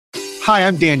Hi,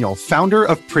 I'm Daniel, founder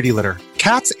of Pretty Litter.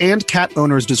 Cats and cat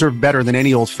owners deserve better than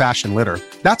any old-fashioned litter.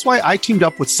 That's why I teamed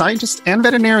up with scientists and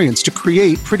veterinarians to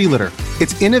create Pretty Litter.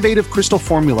 Its innovative crystal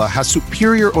formula has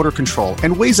superior odor control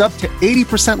and weighs up to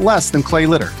 80% less than clay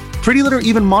litter. Pretty Litter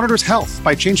even monitors health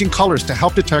by changing colors to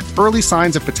help detect early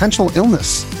signs of potential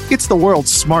illness. It's the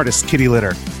world's smartest kitty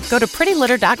litter. Go to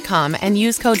prettylitter.com and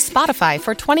use code SPOTIFY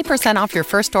for 20% off your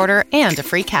first order and a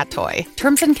free cat toy.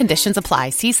 Terms and conditions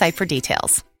apply. See site for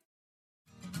details.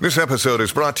 This episode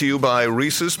is brought to you by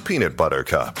Reese's Peanut Butter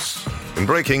Cups. In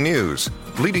breaking news,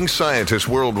 leading scientists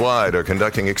worldwide are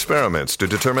conducting experiments to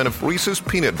determine if Reese's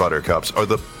Peanut Butter Cups are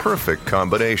the perfect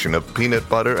combination of peanut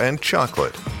butter and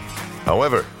chocolate.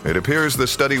 However, it appears the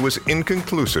study was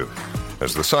inconclusive,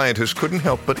 as the scientists couldn't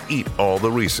help but eat all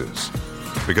the Reese's.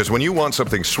 Because when you want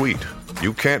something sweet,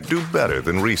 you can't do better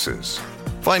than Reese's.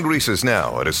 Find Reese's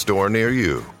now at a store near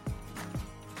you.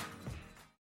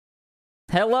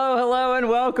 Hello, and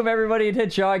welcome everybody to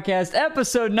Jogcast,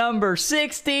 episode number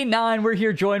 69. We're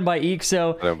here joined by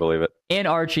Eekso. I don't believe it. And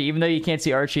Archie, even though you can't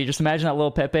see Archie. Just imagine that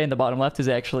little Pepe in the bottom left is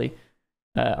actually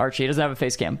Archie. He doesn't have a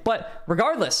face cam. But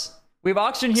regardless, we have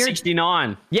Oxygen here.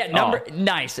 69. Yeah,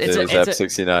 nice. It is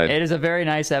 69. It is a very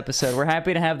nice episode. We're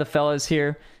happy to have the fellas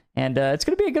here, and it's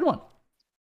going to be a good one.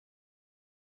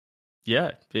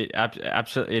 Yeah,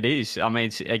 absolutely it is. I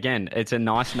mean, it's a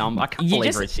nice number. I can't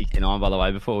believe we're at 69, by the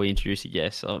way, before we introduce a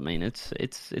guest. I mean, it's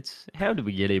how did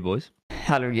we get here, boys?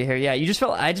 How did we get here? Yeah, I just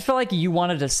felt like you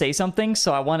wanted to say something,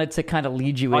 so I wanted to kind of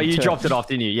lead you into... Oh, you dropped it off,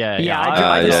 didn't you? Yeah.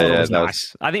 I just thought it was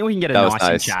nice. I think we can get a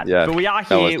nice chat. Yeah, but we are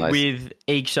here with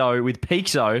Eekso, with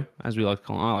Peekso, as we like to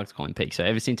call him. I like to call him Peekso.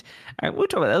 Ever since... we'll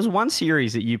talk about that. There was one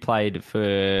series that you played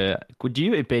for... Would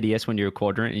you at BDS when you were a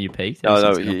quadrant and you peaked?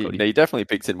 No, he definitely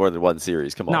peaked in more than one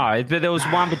series. Come on. No, but there was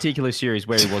one particular series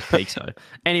where he was Peekso.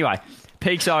 Anyway,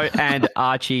 Peekso and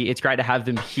Archie, it's great to have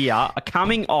them here.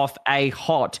 Coming off a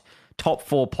hot top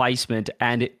 4 placement,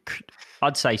 and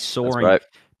I'd say soaring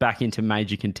back into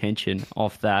major contention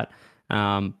off that.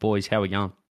 Boys, how are we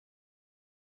going?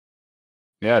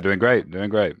 Yeah, doing great.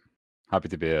 Happy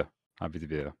to be here.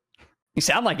 You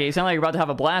sound like it. You sound like you're about to have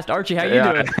a blast. Archie, how you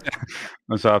doing?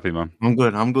 I'm so happy, man. I'm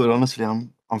good. Honestly,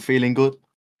 I'm feeling good.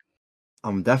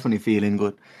 I'm definitely feeling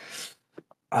good.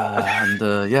 I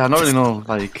don't really know.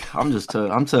 Like,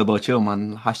 I'm turbo chill,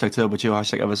 man. Hashtag turbo chill.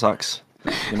 Hashtag ever sucks.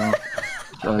 You know.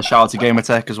 Shout out to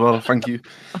Gamertech as well. Thank you.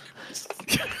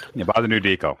 Yeah, buy the new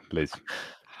decal, please.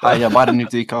 Buy the new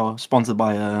decal. Sponsored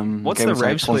by What's Gamertech, the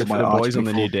rev split for the boys Archie on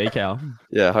the new decal?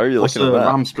 Yeah, how are you looking at that?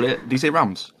 RAM split? Do you say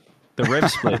RAMs? The rev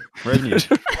split. Revenue.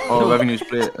 Revenue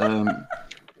split. No.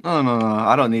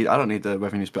 I don't need the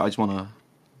revenue split. I just want to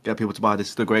get people to buy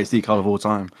this. The greatest decal of all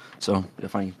time. So yeah,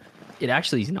 thank you. It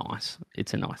actually is nice.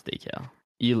 It's a nice decal.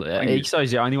 Eekso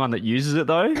is the only one that uses it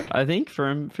though, I think,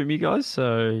 from you guys.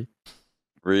 So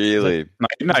really,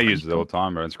 no, I use it all the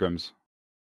time, bro. In scrims.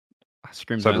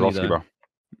 Scrims so only, though. bro.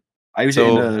 I use it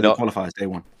in the qualifiers day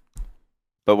one.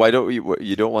 But why don't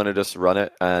you don't want to just run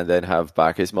it and then have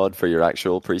Bacchus mod for your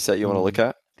actual preset you want to look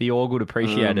at? The org would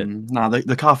appreciate it. Nah,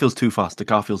 the car feels too fast. So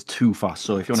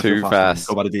if you want to feel fast,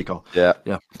 go by the decal. Yeah.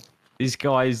 This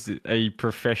guy's a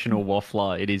professional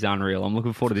waffler. It is unreal. I'm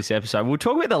looking forward to this episode. We'll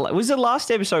talk about was the last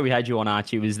episode we had you on,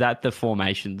 Archie? Was that the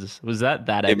formations? Was that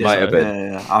episode? It might have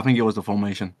been. Yeah. I think it was the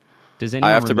formation. Does anyone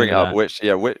I have to bring up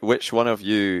that? which one of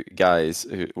you guys,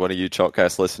 one of you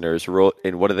Chalkcast listeners, wrote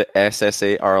in one of the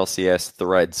SSA RLCS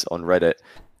threads on Reddit.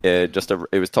 It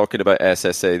was talking about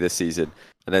SSA this season,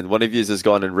 and then one of you has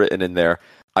gone and written in there,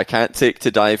 I can't take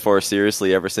to die for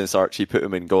seriously ever since Archie put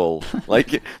him in goal.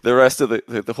 Like the rest of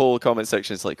the whole comment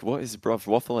section is like, what is Bruv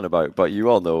waffling about? But you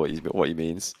all know what he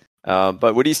means.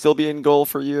 But would he still be in goal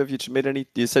for you? Have you made any?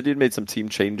 You said you'd made some team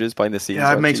changes behind the scenes. Yeah,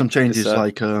 I've made some changes.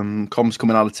 Like Com's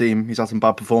coming out of the team. He's had some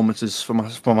bad performances from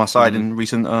my side in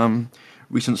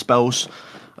recent spells.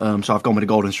 So I've gone with a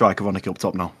golden striker, Ronicky up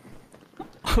top now.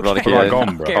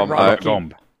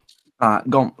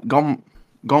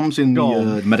 Gom's in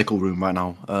the medical room right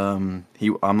now. I'm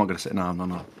not going to sit now.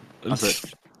 No. That's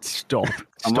it. Stop.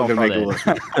 I'm not going to make all this.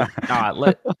 All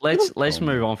right, let's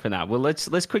move on from that. Well,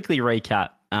 let's quickly recap.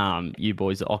 You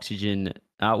boys, the Oxygen.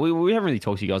 We haven't really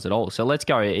talked to you guys at all. So let's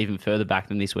go even further back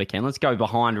than this weekend. Let's go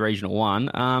behind Regional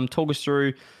 1. Talk us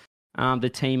through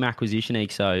the team acquisition,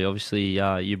 Eekso. Obviously,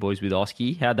 you boys with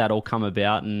Oski. How'd that all come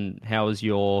about, and how was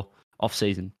your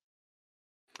off-season?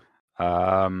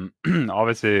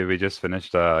 Obviously, we just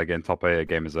finished again top 8 at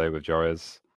Gamers A with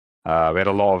Jorias. We had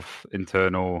a lot of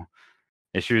internal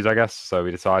issues, I guess, so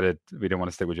we decided we didn't want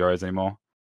to stick with Jorias anymore.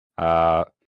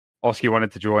 Oski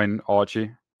wanted to join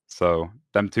Archie, so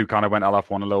them two kind of went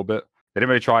LF1 a little bit. They didn't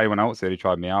really try anyone else, they only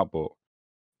tried me out, but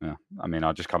yeah, I mean,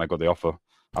 I just kind of got the offer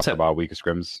after about a week of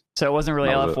scrims. So it wasn't really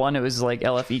That was LF1, it was like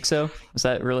LF Eekso? Was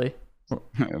that really?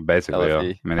 Basically, yeah.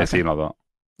 LFE. I mean, they seem like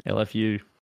that. LFU.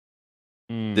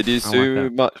 Did you do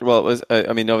much? Well, it was.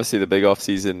 I mean, obviously, the big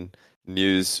off-season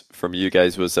news from you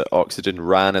guys was that Oxygen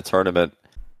ran a tournament,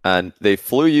 and they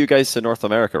flew you guys to North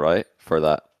America, right, for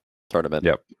that tournament?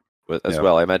 Yep. As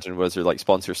well, I imagine. Was there like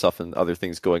sponsor stuff and other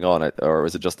things going on, or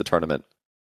was it just the tournament?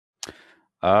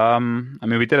 I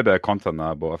mean, we did a bit of content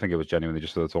there, but I think it was genuinely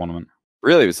just for the tournament.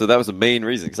 Really? So that was the main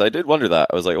reason? Because I did wonder that.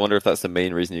 I was like, I wonder if that's the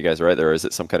main reason you guys are out there, or is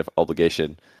it some kind of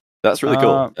obligation? That's really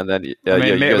cool. And then, I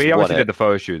mean, you guys we won obviously it. did the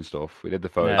photo shoot and stuff. We did the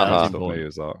photo shoot and stuff. Maybe it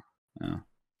was that. Yeah.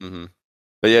 Mm-hmm.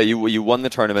 But yeah, you won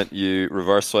the tournament. You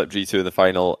reverse swept G2 in the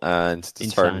final, and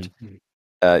turned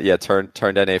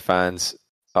NA fans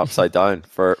upside down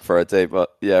for a day.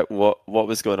 But yeah, what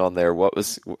was going on there?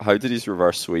 How did you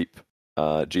reverse sweep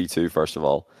G2 first of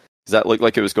all? Does that look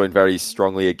like it was going very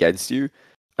strongly against you?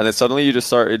 And then suddenly you just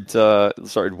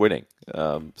started winning.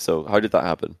 So how did that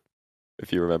happen,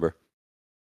 if you remember?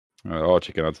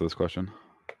 Archie can answer this question.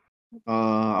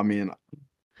 I mean,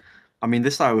 they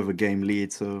started with a game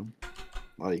lead, so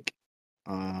like,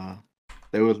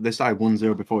 they started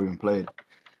 1-0 before we even played,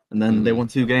 and then they won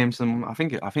 2 games. And I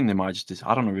think they might just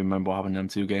I don't even remember what happened in them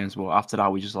 2 games, but after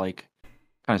that we just like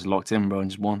kind of locked in, bro, and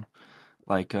just won.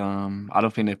 Like, I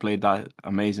don't think they played that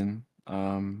amazing.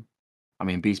 I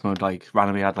mean, Beast Mode like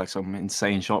randomly had like some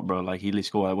insane shot, bro. Like he literally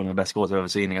scored one of the best scores I've ever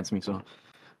seen against me. So,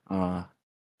 yeah,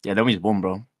 then we just won,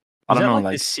 bro. I don't know,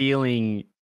 like the ceiling.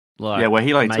 Like, yeah, where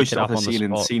he like touched it off the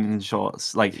ceiling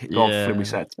shots, like got flip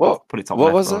resets. Put it top what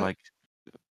left, was bro, it? like,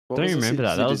 I don't remember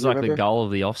that. That was like the goal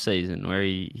of the off season where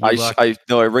he I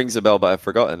know it rings a bell, but I've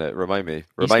forgotten it. Remind me.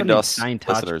 Remind us,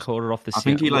 listeners. Caught it off the I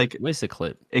think he like where's the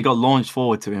clip? It got launched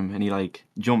forward to him, and he like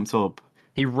jumped up.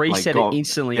 He reset it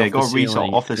instantly. Yeah, got reset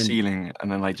off the ceiling, and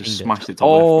then like just smashed it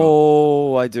top left.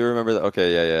 Oh, I do remember that.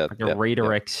 Okay, yeah. Like a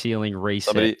redirect ceiling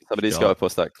reset. Somebody's got to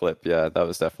post that clip. Yeah, that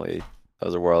was a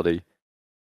worldie.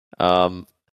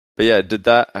 But yeah, did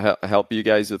that help you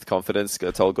guys with confidence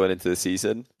at all going into the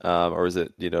season, or is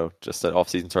it just an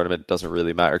off-season tournament doesn't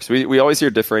really matter? Because we always hear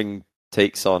differing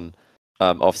takes on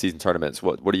off-season tournaments.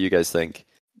 What do you guys think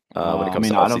when it comes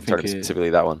to off-season tournaments,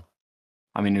 specifically that one?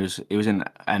 I mean, it was in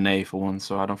NA for one,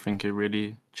 so I don't think it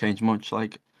really changed much.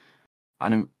 Like,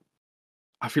 I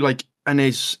feel like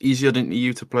NA's easier than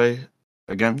EU to play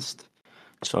against,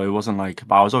 so it wasn't like.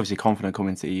 But I was obviously confident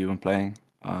coming to EU and playing.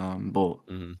 But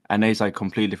NA's like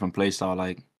completely different play style.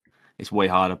 Like, it's way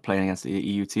harder playing against the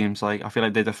EU teams. Like, I feel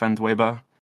like they defend way better.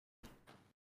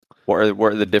 What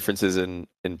are the differences in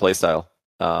play style?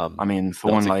 I mean,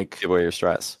 for one, like give away your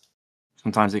strats.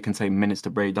 Sometimes it can take minutes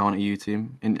to break down a EU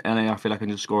team. In NA, I feel like I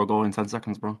can just score a goal in 10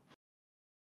 seconds, bro.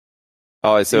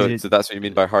 Oh, so that's what you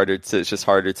mean by harder to? It's just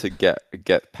harder to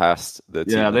get past the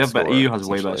team. Yeah, EU has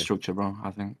way better structure, bro. I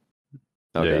think.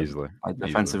 Okay. Yeah, easily. Like,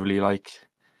 defensively, like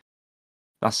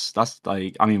that's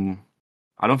like. I mean,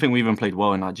 I don't think we even played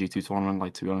well in that G2 tournament.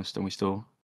 Like, to be honest, and we still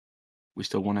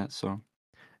won it. So.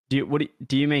 Do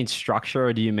you mean structure,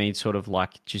 or do you mean sort of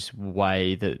like just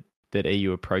way that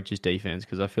EU approaches defense?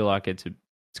 Because I feel like it's kind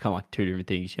of like two different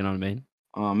things. You know what I mean?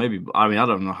 Maybe. I mean, I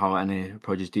don't know how NA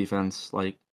approaches defense.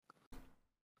 Like,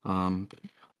 they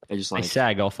just like they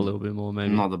sag off a little bit more.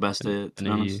 Maybe not the best to be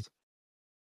honest.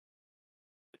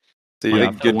 So you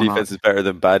think good defense is better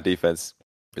than bad defense?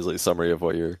 Is like a summary of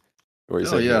what you're saying.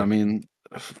 Yeah, here. I mean,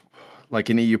 like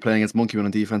in EU playing against Monkey on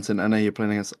defense, in NA you're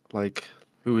playing against like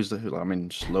who is I mean,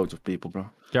 just loads of people, bro.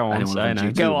 Go on,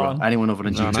 Go on. Anyone other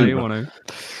than G2. No, you want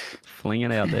to fling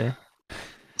it out there.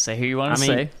 Say who you want to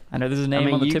say. I know there's a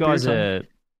name on the tip of your tongue.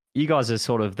 You guys are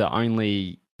sort of the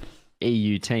only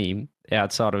EU team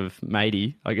outside of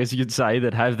Matey, I guess you could say,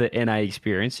 that have the NA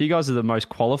experience. So you guys are the most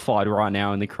qualified right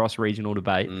now in the cross-regional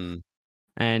debate,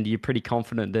 and you're pretty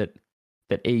confident that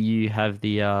EU have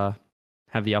the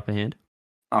upper hand.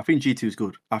 I think G2 is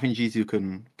good. I think G2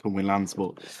 can win lands,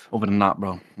 but other than that,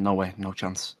 bro, no way, no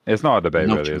chance. It's not a debate,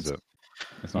 really, is it?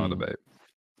 It's not a debate.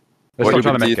 Let's not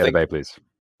try to make it a debate, please.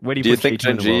 Where do you think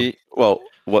Gen G? Well,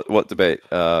 what debate?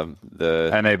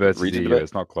 The NA versus EU. Debate?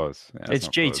 It's not close. Yeah, it's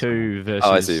G2 versus.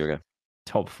 Oh, I see. Okay.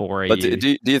 Top 4 EU. But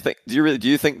do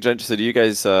you think Gen? So do you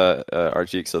guys,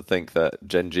 Archie, so think that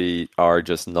Gen G are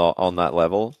just not on that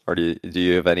level, or do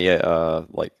you have any do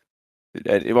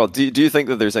you think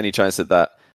that there's any chance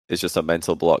that is just a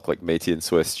mental block like Matey and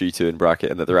Swiss, G2 and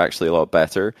Bracket, and that they're actually a lot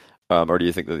better, or do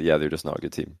you think that they're just not a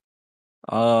good team?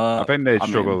 I think they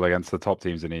struggle against the top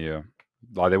teams in EU.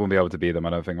 Like they won't be able to beat them,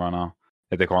 I don't think, right now,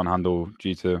 if they can't handle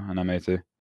G2 and MA2.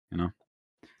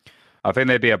 I think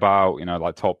they'd be about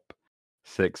like top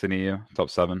 6 in EU, top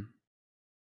 7.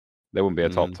 They wouldn't be a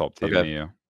top team in okay. the EU.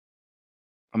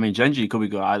 I mean, Genji could be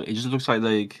good. It just looks like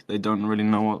they don't really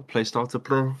know what play style to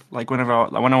play. Like when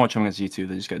I watch them against G2,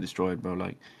 they just get destroyed, bro.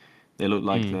 Like they look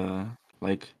like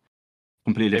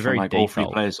completely They're different. very Like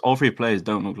detailed. all three players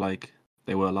don't look like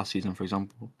they were last season, for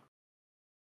example.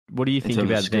 What do you In think terms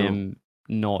of about skill. them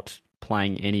not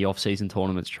playing any off-season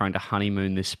tournaments, trying to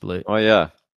honeymoon this split? Oh yeah.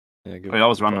 Yeah, I mean, that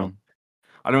was random.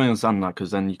 I don't understand that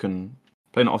because then you can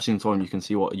play an off-season tournament. You can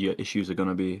see what your issues are going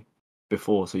to be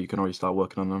before, so you can already start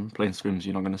working on them. Playing scrims,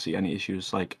 you're not going to see any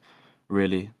issues. Like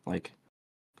really, like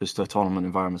just the tournament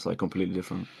environment's like completely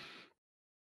different.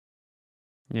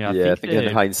 Yeah, I think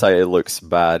in hindsight it looks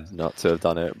bad not to have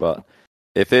done it, but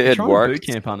if it they're had trying to worked,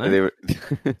 boot camp, aren't they?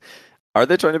 would... Are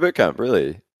they trying to boot camp?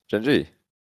 Really, Genji?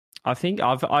 I think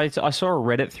I saw a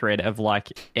Reddit thread of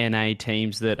like NA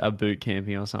teams that are boot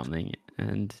camping or something,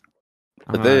 and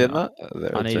Are they in that?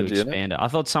 I need to Genji in it? expand it. I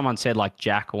thought someone said like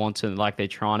Jack wants it, like they're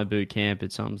trying to boot camp.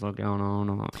 It's something's like going on.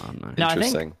 Or, I don't know. No,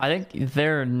 Interesting. I think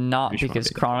they're not Which one because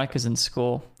is it? Chronic is in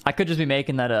school. I could just be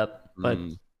making that up, but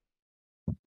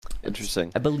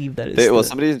Interesting. I believe that is. Well,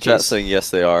 somebody in chat case. saying yes,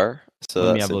 they are. So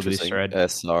Let me that's have a look at this interesting. thread.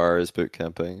 SR is boot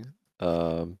camping.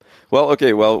 Well,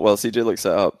 okay. Well, CJ looks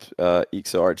that up.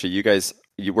 Eekso, Archie, you guys,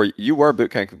 you were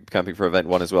boot camping for event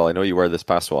 1 as well. I know you were this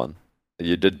past one.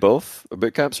 You did both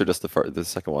boot camps or just the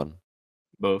second one?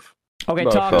 Both. Okay,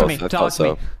 Both, talk to both. me. I Talk thought to me.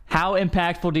 so. How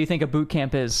impactful do you think a boot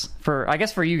camp is for? I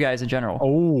guess for you guys in general.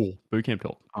 Oh, boot camp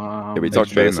talk. Yeah, we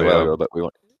talked about this a while ago, but we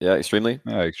want. Yeah, extremely.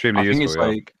 Yeah, extremely I think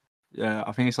useful.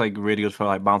 I think it's like really good for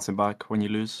like bouncing back when you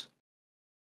lose.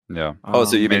 Yeah. Oh,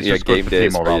 so you mean it's just good game for day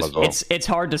team morale as well. It's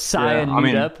hard to sigh and I meet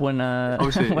mean, up when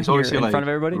Obviously, when it's you're obviously in like front of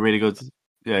everybody. really good.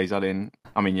 Yeah, exactly.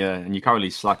 I mean, yeah, and you can't really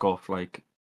slack off like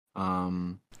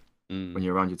when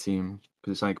you're around your team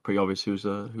because it's like pretty obvious who's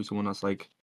the one that's like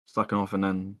slacking off, and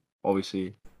then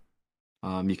obviously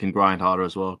you can grind harder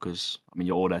as well because I mean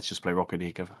your orders just play Rocket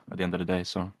League at the end of the day.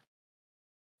 So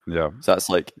Yeah. So that's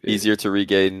like easier to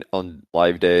regain on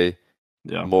live day,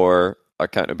 yeah, more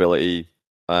accountability,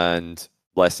 and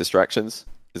less distractions.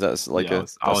 Is that like Yeah,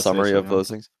 I a would say summary so, of yeah. those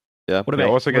things? Yeah. What It about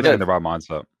also gets you in the right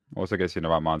mindset. Also gets you in the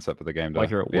right mindset for the game. Like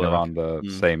Day. you're at Being work. around the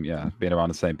same, being around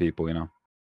the same people. You know.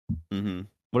 Mm-hmm.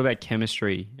 What about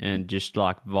chemistry and just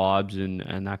like vibes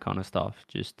and that kind of stuff?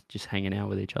 Just hanging out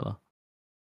with each other.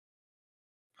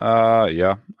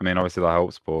 Yeah. I mean, obviously that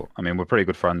helps, but I mean, we're pretty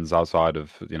good friends outside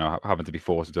of having to be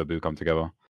forced into a boot camp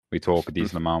together. We talk a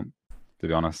decent amount, to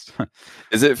be honest.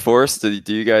 Is it forced? Do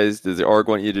you guys? Does the org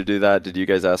want you to do that? Did you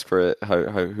guys ask for it?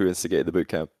 Who instigated the boot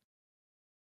camp?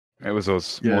 It was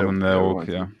us Yeah, more than the yeah, we org.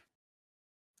 wanted Yeah. to.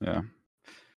 Yeah.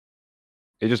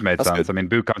 It just made That's sense. good. I mean,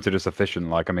 boot camps are just efficient.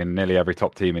 Like, I mean, nearly every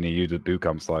top team in EU did boot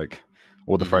camps. Like,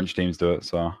 all the French teams do it,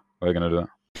 so we're gonna do it.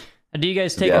 And do you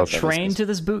guys take Yeah, a that makes train sense. to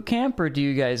this boot camp, or do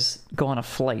you guys go on a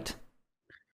flight?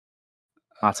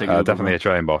 I take Uber, Definitely bro. a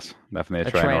train, boss. Definitely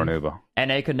a train or an Uber.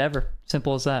 NA could never.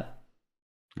 Simple as that.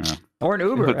 Yeah. Or an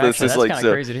Uber. But this Actually, is that's like kind of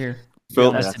so- crazy to hear.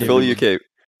 Phil, that's the Phil difference. UK.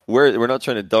 We're not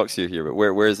trying to dox you here, but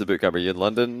where is the boot camp? Are you in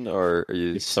London or are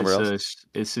you somewhere else?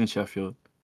 It's in Sheffield.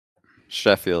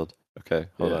 Sheffield. Okay,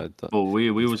 hold Yeah. on. But we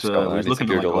was Scotland, I need to looking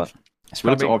at like Google that. It's we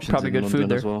looked at probably, options probably in good London food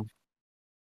there. as well.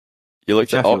 You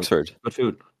looked at Sheffield. Oxford. Good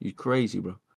food. You crazy,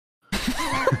 bro.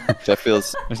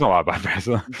 Sheffield's It's not that bad,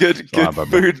 Brazil. good not bad,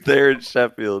 food there in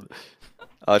Sheffield.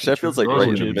 Sheffield's like right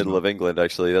in the Chips, middle bro. of England.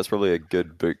 Actually, that's probably a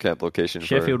good boot camp location.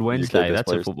 Sheffield for Wednesday. UK-based That's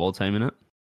players. a football team, isn't it?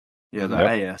 Yeah, the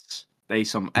Yep. AS. They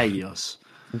some AS.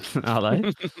 Are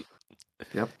they?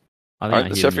 Yep. I think I Aren't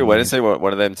hear Sheffield them Wednesday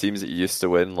one of them teams that used to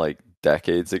win like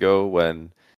decades ago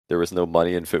when there was no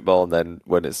money in football, and then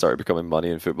when it started becoming money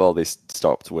in football, they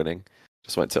stopped winning.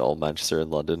 Just went to all Manchester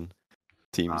and London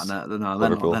teams. They're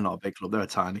Liverpool. not a big club. They're a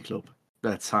tiny club.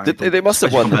 They're a tiny. They must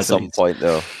have won at some point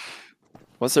though.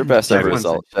 What's their best ever Sheffield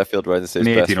result? Sheffield Wednesday's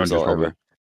In the best 1800s, result probably. ever.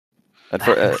 And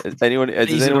for anyone, does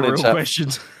These are anyone the in real chat?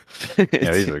 questions.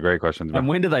 Yeah, these are great questions. And Man.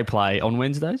 when do they play? On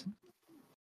Wednesdays?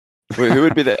 Wait, who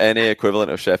would be the NA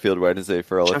equivalent of Sheffield Wednesday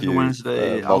for all of Sheffield you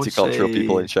Wednesday, I would multicultural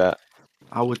people say- in chat?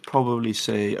 I would probably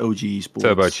say OG Sports.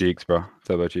 Turbo cheeks, bro.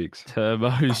 Turbo cheeks.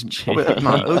 Turbos, Probably,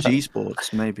 no, cheeks. OG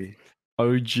Sports, maybe.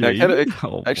 OG. Yeah, kinda-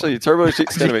 Oh, Actually, Turbo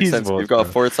Cheeks kind of makes Jeez, sense. boss, We've got a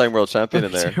bro. four-time world champion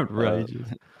in That's there.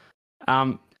 outrageous.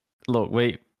 Look,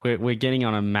 we're getting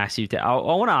on a massive. I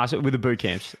want to ask with the boot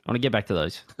camps. I want to get back to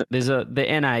those. There's the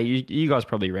NA. You guys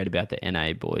probably read about the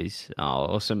NA boys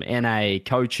or some NA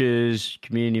coaches,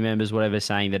 community members, whatever,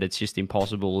 saying that it's just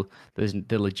impossible. There's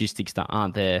the logistics that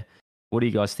aren't there. What do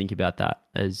you guys think about that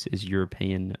as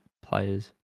European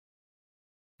players?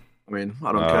 I mean,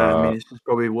 I don't care. I mean, it's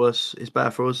probably worse. It's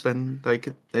better for us than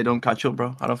they don't catch up,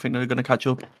 bro. I don't think they're gonna catch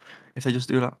up if they just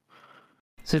do that.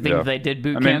 So you think if they did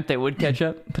boot camp, they would catch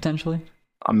up potentially?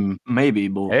 Maybe,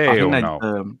 but I think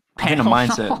the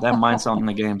mindset on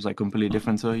the game is like completely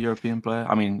different to a European player.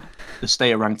 I mean, the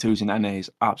state of rank 2s in NA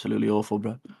is absolutely awful,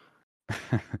 bro.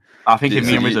 I think if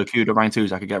me and Rizzo queued at rank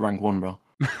 2s, I could get rank 1, bro.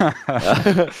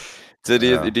 So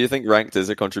do you think ranked is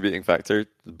a contributing factor,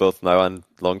 both now and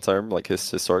long term, like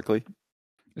historically?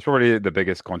 It's probably the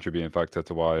biggest contributing factor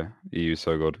to why EU is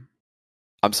so good.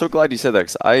 I'm so glad you said that,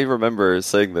 because I remember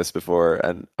saying this before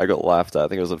and I got laughed at. I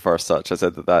think it was on First Touch. I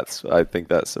said I think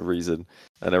that's a reason,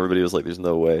 and everybody was like, "There's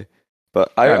no way."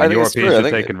 But I think Europeans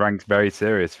have taken ranked very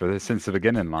serious since the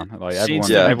beginning, man. Like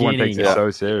everyone takes it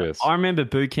so serious. I remember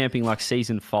boot camping like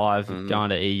season 5, going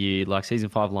to EU, like season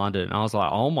 5 London, and I was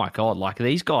like, "Oh my god!" Like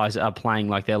these guys are playing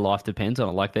like their life depends on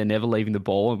it. Like they're never leaving the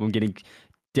ball, and I'm getting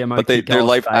demo. But their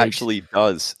life actually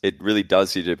does. It really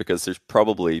does, CJ, because there's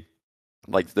probably.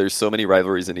 Like there's so many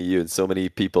rivalries in EU and so many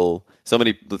people, so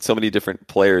many different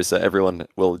players that everyone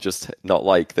will just not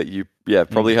like, that you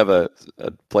probably have a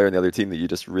player in the other team that you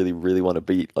just really, really want to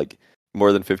beat, like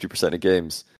more than 50% of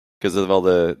games because of all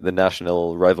the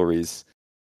national rivalries,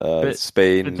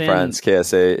 Spain, France,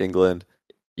 KSA, England.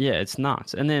 Yeah, it's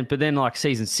nuts. But then like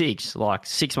season 6, like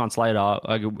 6 months later,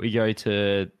 we go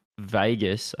to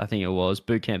Vegas, I think it was,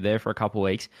 boot camp there for a couple of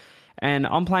weeks. And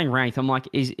I'm playing ranked. I'm like,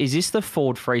 is this the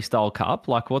Ford Freestyle Cup?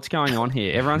 Like, what's going on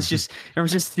here? Everyone's just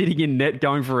sitting in net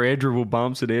going for air dribble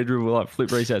bumps and air dribble like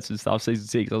flip resets and stuff. Season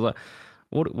 6, I was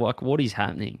like, what is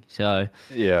happening? So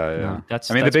yeah.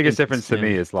 The biggest difference to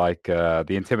me is like the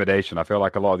intimidation. I feel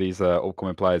like a lot of these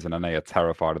upcoming players in NA are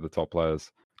terrified of the top players,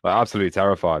 like absolutely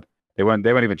terrified. They won't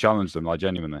even challenge them, like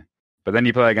genuinely. But then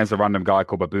you play against a random guy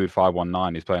called Babood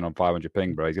 519. He's playing on 500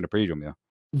 ping, bro. He's gonna pre-jump you.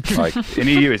 Like in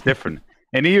EU, it's different.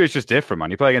 In EU, it's just different, man.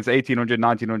 You play against 1800,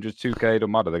 1900, 2K,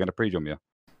 don't matter. They're going to pre-jump you.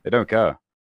 They don't care.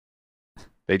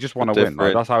 They just want to win.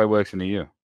 Like, that's how it works in EU.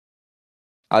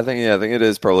 I think it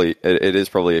is probably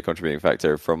a contributing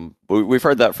factor. We've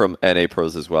heard that from NA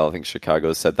pros as well. I think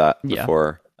Chicago said that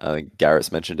before. I think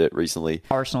Garrett's mentioned it recently.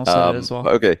 Arsenal said it as well.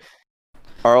 Okay,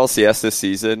 RLCS this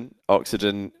season,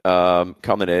 Oxygen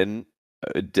coming in.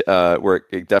 We're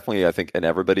definitely, I think, in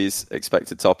everybody's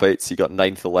expected top 8. So you got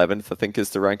 9th, 11th, I think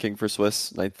is the ranking for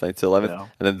Swiss, 9th to 11th. Yeah.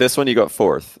 And then this one you got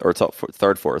 4th, or top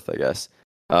 3rd, 4th, I guess,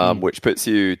 which puts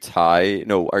you tie.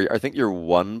 No, I think you're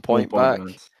 1 point back.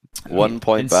 1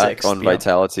 point back 6th, on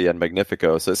Vitality and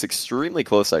Magnifico. So it's extremely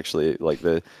close, actually. Like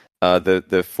the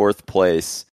 4th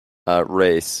place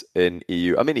race in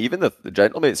EU. I mean, even the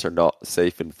Gentlemates are not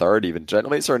safe in 3rd. Even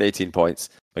Gentlemates are on 18 points.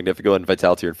 Magnifico and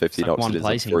Vitality are in 15. Oxygen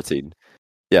is 14.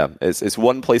 Yeah, it's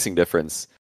one placing difference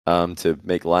to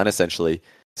make LAN essentially.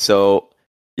 So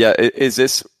yeah, is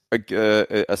this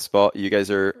a spot you guys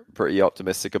are pretty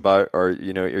optimistic about, or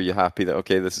are you happy that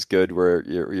okay, this is good, where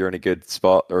you're in a good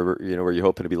spot, or were you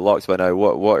hoping to be locked by now?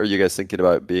 What are you guys thinking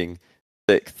about being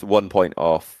 6th, 1 point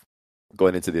off,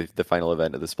 going into the final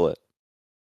event of the split?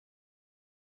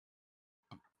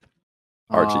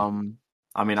 Archie,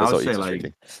 I mean, I would say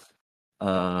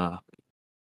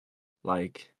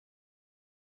like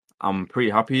I'm pretty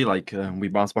happy. Like we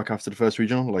bounced back after the first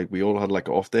regional. Like we all had like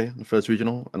an off day in the first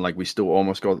regional, and like we still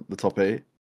almost got the top 8.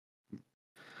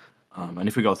 And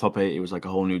if we got top 8, it was like a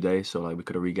whole new day. So like we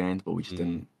could have regained, but we just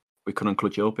didn't. We couldn't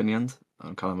clutch it up in the end.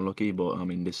 I'm kind of unlucky, but I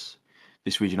mean this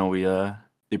regional we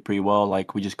did pretty well.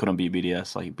 Like we just couldn't beat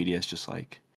BDS. Like BDS just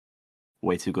like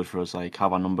way too good for us. Like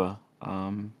have our number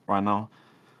right now.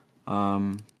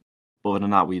 But other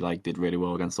than that, we like did really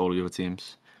well against all the other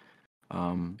teams.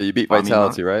 You beat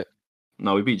Vitality, right?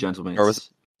 No, we beat Gentlemates. Or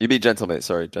you beat Gentlemates,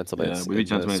 sorry. Gentlemates. Yeah, we beat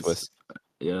Gentlemates.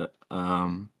 Yeah. But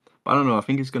I don't know. I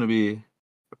think it's going to be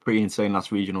a pretty insane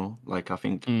last regional. Like, I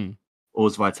think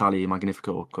us, Vitality,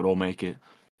 Magnifico could all make it.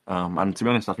 And to be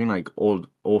honest, I think like all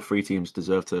 3 teams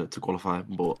deserve to qualify.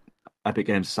 But Epic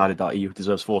Games decided that EU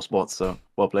deserves 4 spots. So,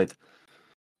 well played.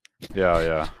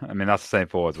 Yeah. I mean, that's the same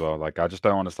for as well. Like, I just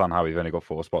don't understand how we've only got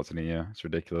 4 spots in a year. It's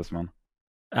ridiculous, man.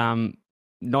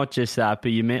 Not just that, but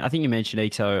I think you mentioned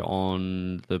Eekso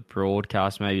on the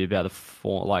broadcast, maybe about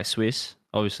the Swiss.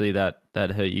 Obviously, that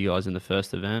hurt you guys in the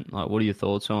first event. Like, what are your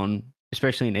thoughts on,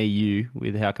 especially in EU,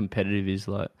 with how competitive is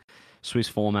like Swiss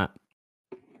format?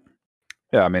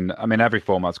 Yeah, I mean, every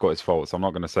format's got its faults. I'm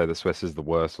not going to say the Swiss is the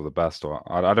worst or the best, or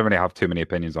I don't really have too many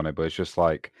opinions on it. But it's just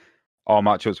like our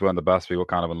matchups weren't the best. We were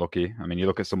kind of unlucky. I mean, you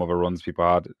look at some of the runs people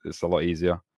had; it's a lot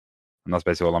easier. And that's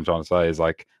basically all I'm trying to say. Is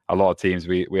like a lot of teams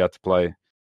we had to play.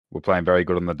 We're playing very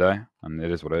good on the day, and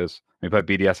it is what it is. We played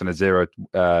BDS in a 0-1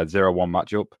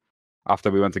 matchup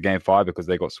after we went to Game 5 because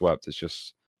they got swept. It's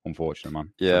just unfortunate,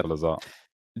 man. Yeah. Simple as that.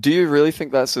 Do you really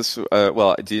think that's just,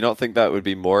 well, do you not think that would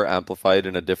be more amplified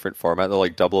in a different format, though,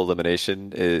 like double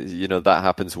elimination? That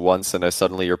happens once, and now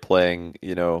suddenly you're playing,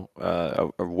 a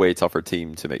way tougher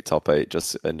team to make top eight.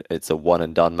 And it's a one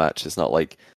and done match. It's not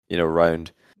like,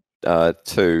 round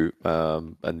two,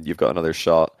 and you've got another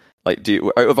shot. Like,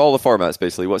 out of all the formats,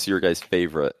 basically, what's your guys'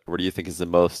 favorite? What do you think is the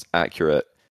most accurate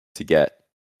to get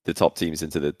the top teams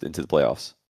into the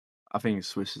playoffs? I think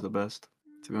Swiss is the best,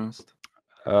 to be honest.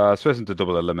 Swiss into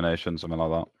double elimination, something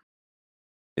like that.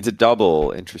 It's a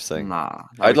double. Interesting. Nah.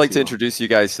 I'd like to introduce you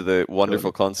guys to the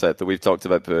wonderful concept that we've talked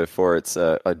about before. It's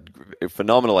a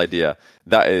phenomenal idea.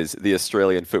 That is the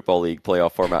Australian Football League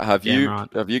playoff format. Have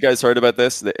you guys heard about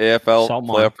this? The AFL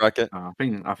playoff bracket?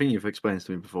 I think you've explained this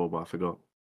to me before, but I forgot.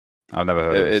 I've never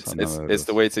heard of it. It's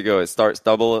the way to go. It starts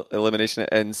double elimination, it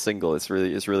ends single. It's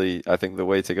really I think the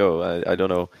way to go. I don't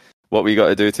know what we got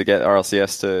to do to get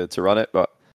RLCS to run it, but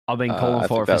I've been calling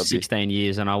for it for 16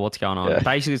 years. I know what's going on. Yeah.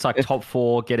 Basically, it's like top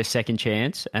 4 get a second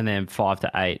chance, and then 5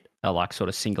 to 8 are like sort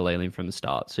of single elim from the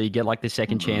start. So you get like the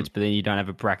second chance, but then you don't have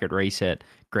a bracket reset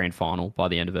grand final by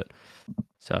the end of it.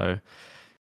 So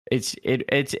it's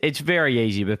very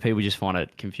easy, but people just find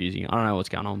it confusing. I don't know what's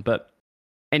going on, but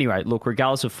anyway, look,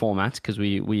 regardless of formats, because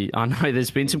I know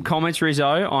there's been some comments,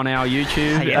 Rizzo, on our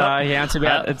YouTube accounts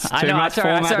about it's too much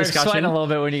format discussion. I started sweating a little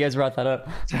bit when you guys brought that up.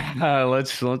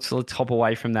 Let's hop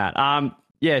away from that.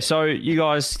 So you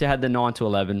guys had the 9 to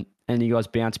 11, and you guys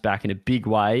bounced back in a big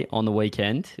way on the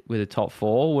weekend with a top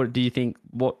 4. What do you think?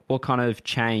 What kind of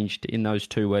changed in those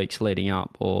 2 weeks leading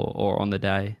up, or on the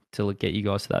day to get you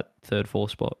guys to that 3rd, 4th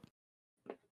spot?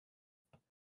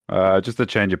 Just a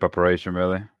change of preparation,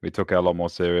 really. We took it a lot more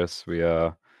serious. We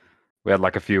had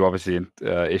like a few, obviously,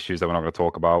 issues that we're not going to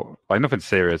talk about. Like nothing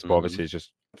serious, but obviously it's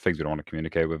just things we don't want to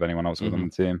communicate with anyone else within the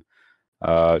team.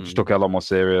 Just took it a lot more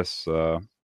serious. Scrims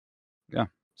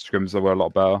were a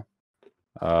lot better.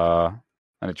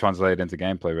 And it translated into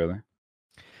gameplay, really.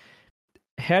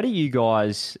 How do you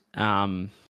guys, I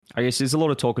guess there's a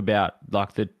lot of talk about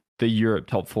like the Europe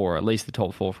top 4, at least the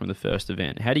top 4 from the first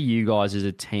event. How do you guys as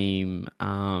a team,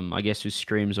 I guess with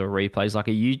scrims or replays, like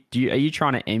are you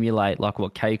trying to emulate like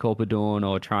what K-Corp are doing,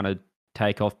 or trying to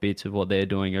take off bits of what they're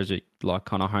doing, or is it like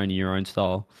kind of honing your own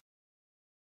style?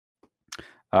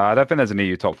 I don't think there's an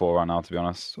EU top 4 right now, to be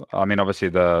honest. I mean, obviously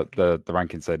the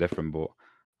rankings say different, but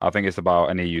I think it's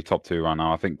about an EU top 2 right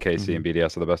now. I think KC and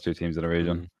BDS are the best 2 teams in the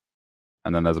region.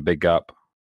 And then there's a big gap.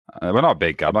 Well, not a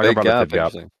big gap, like a relative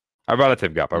gap. A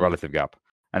relative gap.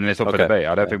 And then it's up for debate.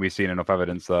 I don't think we've seen enough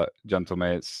evidence that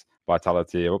Gentlemates,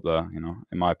 Vitality are up there,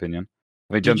 in my opinion.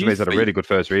 I think Gentlemates had a really good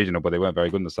first regional, but they weren't very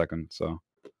good in the second. So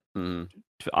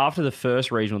after the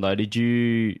first regional, though, did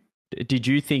you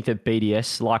think that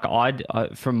BDS, like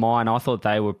from mine, I thought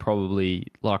they were probably,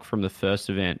 like from the first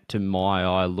event to my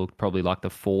eye, looked probably like the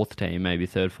 4th team, maybe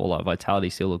 3rd, 4th. Like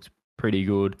Vitality still looks pretty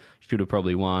good. Should have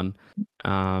probably won.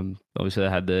 Obviously, they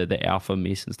had the alpha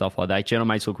miss and stuff like that.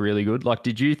 Gentlemates look really good. Like,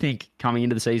 did you think coming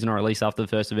into the season, or at least after the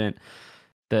first event,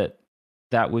 that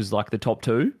was like the top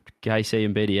 2, KC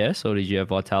and BDS, or did you have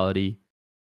Vitality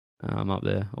up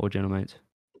there, or Gentlemates?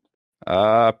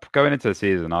 Going into the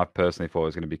season, I personally thought it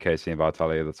was going to be KC and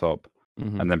Vitality at the top,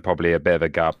 and then probably a bit of a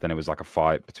gap. Then it was like a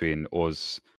fight between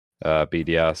us,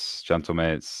 BDS,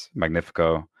 Gentlemates,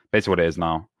 Magnifico. Basically, what it is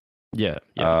now. Yeah.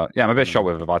 I'm a bit shocked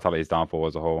with Vitality's downfall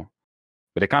as a whole,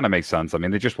 but it kind of makes sense. I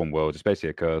mean, they just won World. It's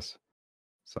basically a curse.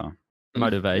 So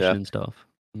motivation and stuff.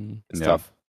 It's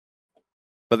tough.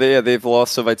 But they've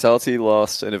lost. So Vitality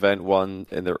lost in event 1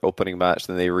 in their opening match.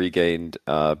 Then they regained,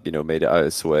 made it out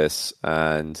of Swiss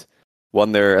and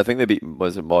won their. I think they beat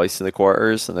Moist in the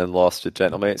quarters, and then lost to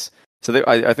Gentlemates. So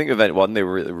I think event 1 they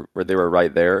were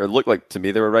right there. It looked like to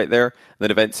me they were right there. And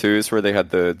then event 2 is where they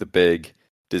had the big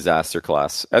disaster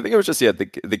class. I think it was just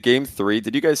the game 3.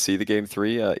 Did you guys see the game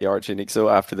 3? Archie and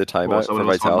Eekso after the timeout for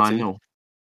Vitality.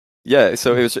 Yeah,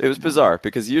 so it was bizarre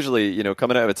because usually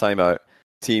coming out of a timeout,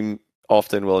 team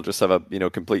often will just have a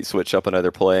complete switch up on how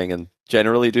they're playing and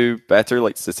generally do better,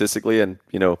 like statistically and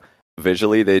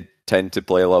visually they tend to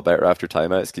play a lot better after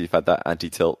timeouts because you've had that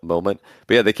anti-tilt moment.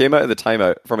 But yeah, they came out of the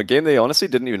timeout from a game they honestly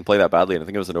didn't even play that badly, and I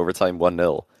think it was an overtime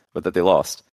 1-0, but that they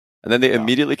lost. And then they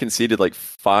immediately conceded like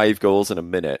 5 goals in a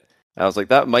minute. And I was like,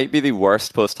 that might be the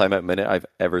worst post-timeout minute I've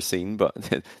ever seen. But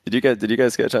did you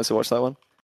guys get a chance to watch that one?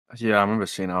 Yeah, I remember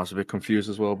seeing it. I was a bit confused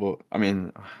as well. But I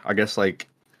mean, I guess like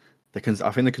I think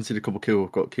they conceded a couple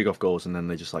kick-off goals, and then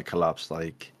they just like collapsed.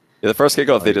 Like the first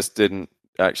kickoff, they just didn't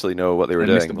actually know what they were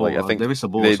doing. Like I think they missed the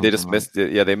ball. They just missed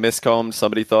it. Yeah, they miscommed.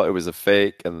 Somebody thought it was a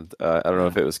fake, and I don't know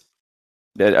if it was.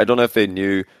 I don't know if they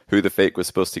knew who the fake was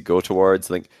supposed to go towards.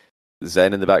 I think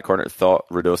Zen in the back corner thought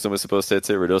Radosin was supposed to hit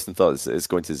it. Radosin thought it's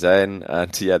going to Zen,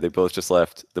 and yeah, they both just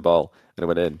left the ball and it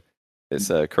went in. It's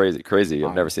crazy.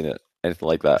 I've never seen anything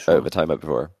like that out of a timeout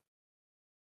before.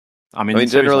 I mean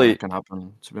generally, it can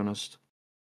happen. To be honest.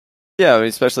 Yeah, I mean,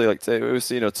 especially like it was,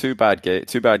 two bad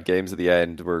games at the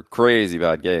end were crazy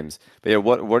bad games. But yeah,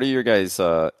 what are your guys,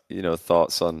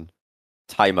 thoughts on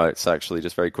timeouts? Actually,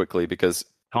 just very quickly, because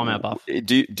timeout buff.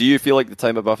 Do you feel like the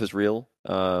timeout buff is real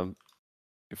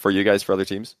for you guys, for other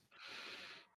teams?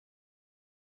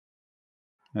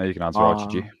 Yeah, you can answer,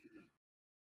 Archie.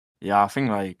 Yeah, I think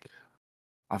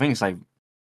it's like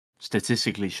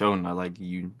statistically shown that like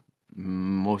you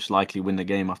most likely win the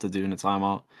game after doing a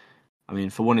timeout. I mean,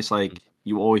 for one, it's like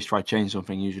you always try to change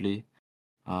something usually,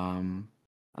 and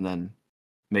then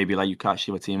maybe like you catch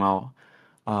the other team out,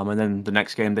 and then the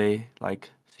next game they like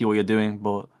see what you're doing.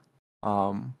 But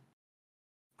I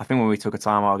think when we took a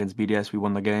timeout against BDS, we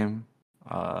won the game.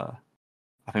 I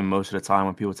think most of the time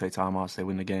when people take timeouts, they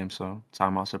win the game. So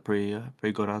timeouts are pretty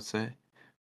good, I'd say.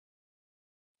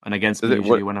 And against me,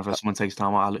 usually whenever someone takes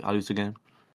timeout, I lose the game.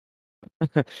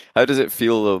 How does it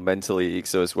feel though mentally,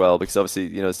 Eekso, as well? Because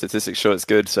obviously, statistics show it's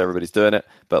good, so everybody's doing it.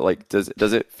 But like, does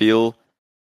it feel,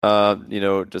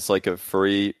 just like a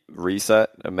free reset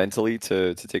mentally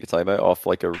to take a timeout off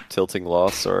like a tilting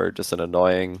loss or just an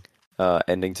annoying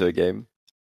ending to a game?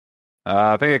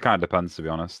 I think it kind of depends, to be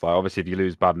honest. Like, obviously, if you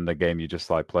lose bad in the game you just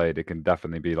like played, it can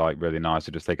definitely be like really nice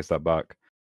to just take a step back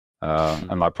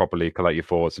and like properly collect your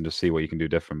thoughts and just see what you can do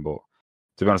different. But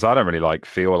to be honest, I don't really like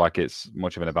feel like it's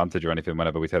much of an advantage or anything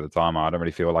whenever we take the time out. I don't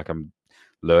really feel like I'm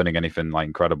learning anything like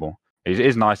incredible. It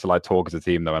is nice to like talk as a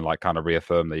team though and like kind of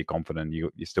reaffirm that you're confident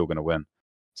you're still going to win.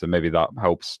 So maybe that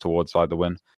helps towards like the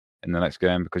win in the next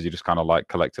game, because you just kind of like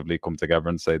collectively come together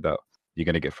and say that you're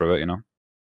going to get through it,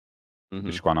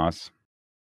 which is quite nice.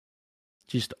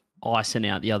 Just icing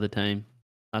out the other team.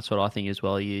 That's what I think as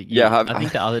well. I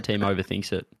think the other team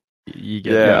overthinks it. You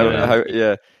get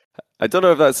I don't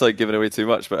know if that's like giving away too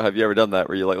much, but have you ever done that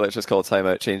where you like, let's just call a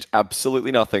timeout, change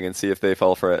absolutely nothing and see if they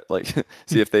fall for it? Like,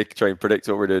 see if they try and predict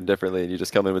what we're doing differently, and you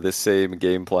just come in with this same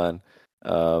game plan.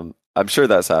 I'm sure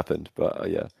that's happened,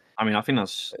 but yeah. I mean, I think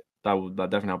that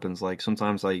definitely happens. Like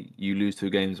sometimes, like you lose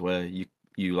 2 games where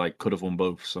you like could have won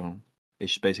both. So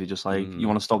it's basically just like you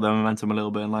want to stop their momentum a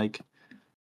little bit and like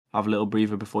have a little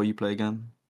breather before you play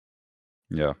again.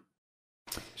 Yeah.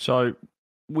 So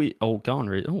go on,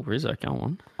 Rizzo, go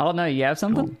on. I don't know. You have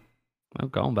something? Well,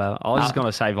 go on, Bale. I was just going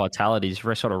to say Vitality's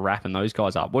sort of wrapping those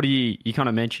guys up. What do you kind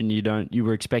of mentioned you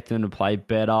were expecting them to play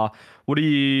better. What are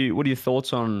your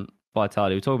thoughts on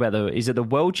Vitality? We talk about is it the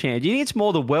world champ? Do you think it's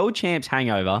more the world champs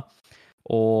hangover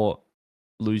or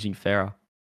losing Farah,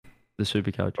 the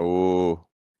super coach? Oh,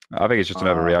 I think it's just an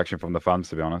overreaction from the fans,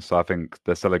 to be honest. I think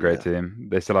they're still a great team.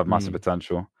 They still have massive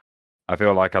potential. I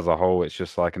feel like as a whole, it's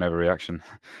just like an overreaction.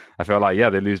 I feel like,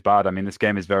 they lose bad. I mean, this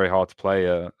game is very hard to play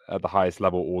at the highest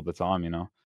level all the time,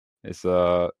 It's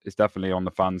definitely on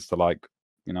the fans to like,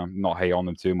 not hate on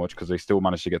them too much, because they still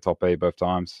managed to get top 8 both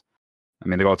times. I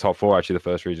mean, they got top 4 actually the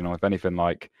first regional. If anything,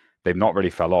 like they've not really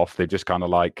fell off. They've just kind of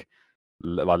like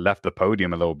left the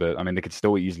podium a little bit. I mean, they could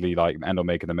still easily like end up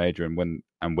making the major and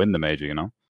win the major,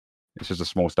 It's just a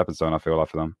small stepping stone, I feel like,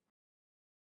 for them.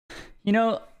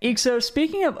 Eekso,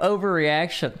 speaking of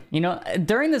overreaction,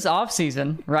 during this off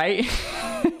season, right?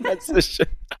 That's the shit.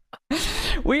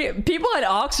 People had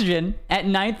Oxygen at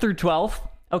 9th through 12th.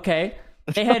 Okay,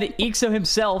 they had Eekso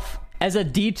himself as a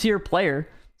D tier player,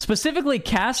 specifically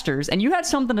casters, and you had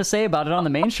something to say about it on the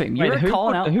mainstream. You were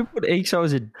calling out who put Eekso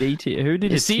as a D tier. Who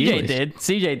did it? CJ did.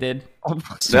 CJ did.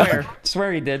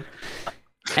 Swear he did.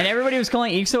 And everybody was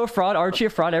calling Eekso a fraud, Archie a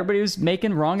fraud. Everybody was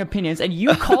making wrong opinions, and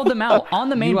you called them out on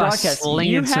the main broadcast.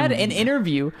 You had an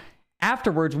interview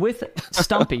afterwards with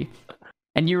Stumpy,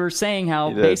 and you were saying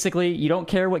how basically you don't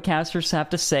care what casters have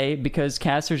to say because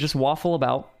casters just waffle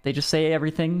about. They just say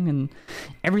everything and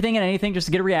anything just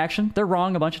to get a reaction. They're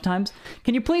wrong a bunch of times.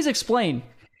 Can you please explain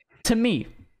to me,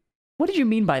 what did you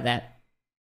mean by that?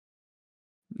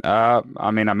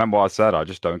 I mean, I remember what I said. I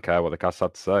just don't care what the cast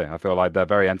have to say. I feel like they're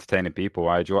very entertaining people.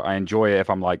 I enjoy it if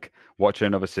I'm like watching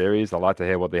another series. I like to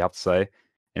hear what they have to say.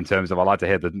 In terms of, I like to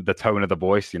hear the tone of the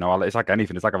voice. It's like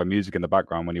anything. It's like having music in the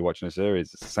background when you're watching a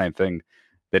series. It's the same thing.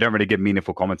 They don't really give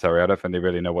meaningful commentary. I don't think they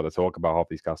really know what to talk about, half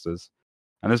these casters.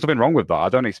 And there's nothing wrong with that. I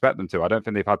don't expect them to. I don't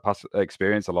think they've had past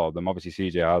experience. A lot of them,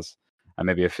 obviously, CJ has, and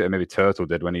maybe Turtle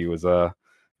did when he was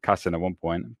casting at one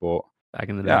point, but. Back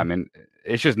in the day. I mean,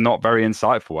 it's just not very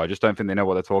insightful. I just don't think they know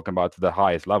what they're talking about to the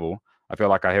highest level. I feel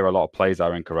like I hear a lot of plays that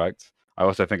are incorrect. I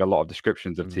also think a lot of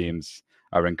descriptions of teams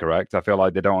are incorrect. I feel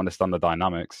like they don't understand the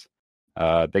dynamics.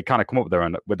 they kind of come up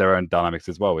with their own dynamics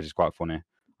as well, which is quite funny.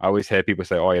 I always hear people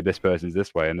say, "Oh yeah, this person's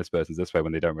this way and this person's this way,"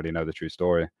 when they don't really know the true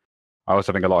story. I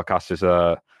also think a lot of casters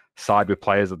side with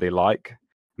players that they like.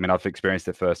 I mean, I've experienced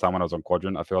it firsthand when I was on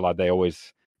Quadrant. I feel like they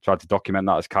always try to document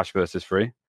that as cash versus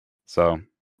free. So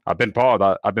I've been part of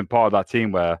that. I've been part of that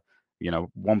team where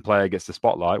one player gets the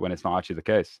spotlight when it's not actually the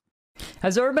case.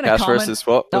 Has there ever been a cash comment? versus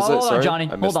what was it? Hold Sorry, on, Johnny.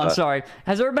 Hold on. that. Sorry.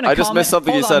 Has there ever been a I comment? just missed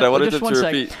something you said. I wanted to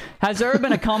repeat. Has there ever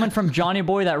been a comment from Johnny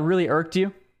Boy that really irked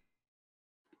you?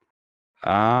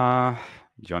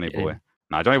 Johnny Boy.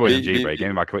 Nah, Johnny Boy's a G-break. He gave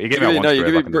me my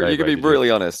You can be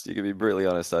brutally honest. You can be brutally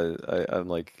honest. I'm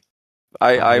like,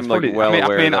 I'm like well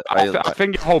aware. I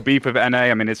think the whole beef with NA.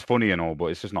 I mean, it's funny and all, but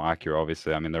it's just not accurate.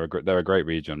 Obviously, I mean, they're a great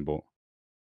region, but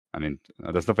I mean,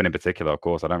 there's nothing in particular. Of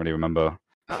course, I don't really remember.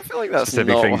 I feel like that's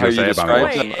specific not things how you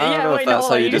described them. I don't know if that's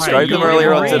how you described them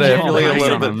earlier on today.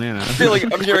 I feel like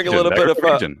I'm hearing a little bit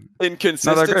of inconsistency.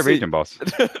 No, they're a great region, boss.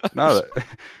 No,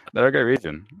 they're a great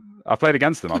region. I played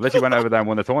against them. I literally went over there and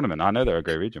won the tournament. I know they're a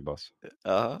great region, boss.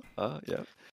 Yeah.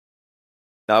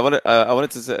 Now I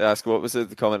wanted to ask, what was the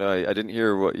comment? I didn't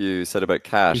hear what you said about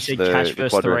cash. You said cash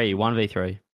versus 3,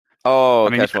 1v3. Oh, I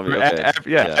mean, cash 1v3.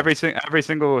 Okay. Every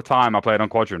single time I played on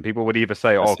Quadrant, people would either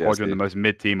say, "Oh, Quadrant, the most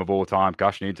mid team of all time.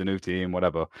 Cash needs a new team,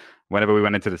 whatever." Whenever we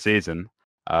went into the season,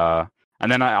 and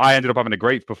then I ended up having a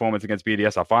great performance against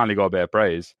BDS. I finally got a bit of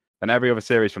praise. And every other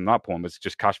series from that point was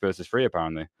just cash versus free,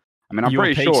 apparently. I mean, I'm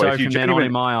pretty sure if you genuinely...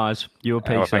 in my eyes, you were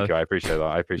peak. Thank you. I appreciate that.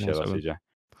 I appreciate that, CJ.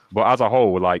 But as a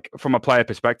whole, like from a player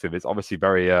perspective, it's obviously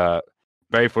very,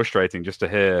 very frustrating just to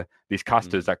hear these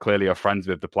casters that clearly are friends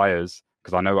with the players.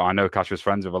 Because I know Cash was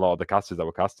friends with a lot of the casters that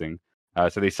were casting,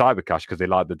 so they side with Cash because they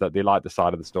like the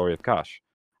side of the story of Cash.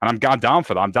 And I'm down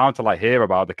for that. I'm down to like hear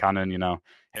about the canon, hear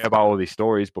about all these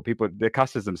stories. But the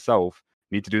casters themselves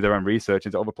need to do their own research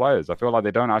into other players. I feel like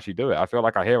they don't actually do it. I feel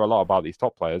like I hear a lot about these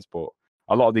top players, but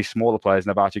a lot of these smaller players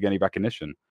never actually get any recognition.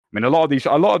 I mean, a lot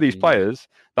of these players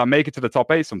that make it to the top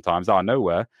 8 sometimes out of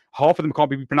nowhere, half of them can't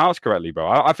be pronounced correctly, bro.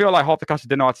 I feel like half the casters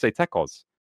didn't know how to say Tekos,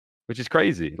 which is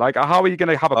crazy. Like, how are you going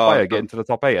to have a player get into the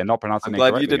top 8 and not pronounce it correctly?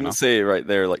 I'm glad you didn't say it right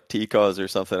there, like Tekos or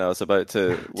something. I was about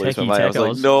to lose my mind. I was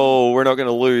like, no, we're not going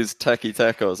to lose Techie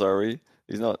Tekos, are we?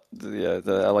 He's not. Yeah,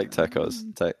 I like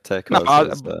Tekos. Tekos. No,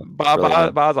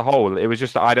 but as a whole, it was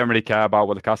just I don't really care about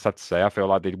what the cast have to say. I feel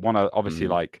like they want to obviously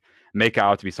like make it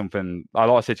out to be something. A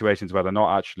lot of situations where they're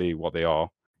not actually what they are.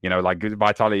 Like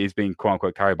Vitality is being quote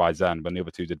unquote carried by Zen, when the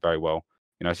other two did very well.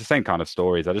 It's the same kind of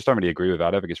stories. I just don't really agree with that.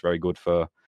 I don't think it's very good for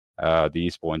the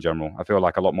esport in general. I feel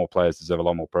like a lot more players deserve a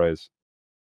lot more praise.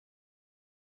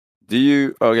 Do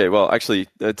you? Okay, well, actually,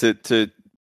 to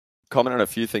comment on a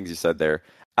few things you said there.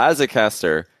 As a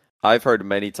caster, I've heard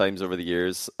many times over the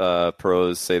years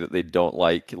pros say that they don't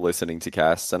like listening to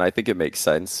casts, and I think it makes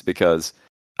sense because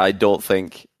I don't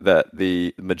think that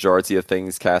the majority of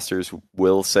things casters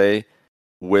will say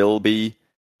will be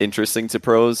interesting to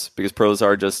pros, because pros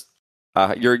are just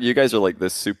you guys are like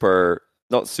this super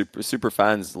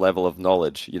fans level of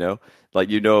knowledge, like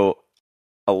a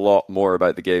lot more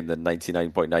about the game than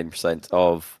 99.9%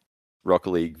 of Rocket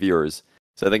League viewers.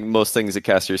 So I think most things that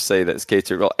casters say that's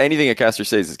catered, well, anything a caster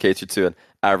says is catered to an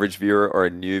average viewer or a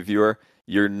new viewer,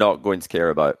 you're not going to care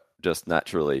about just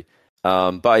naturally.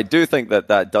 But I do think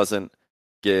that doesn't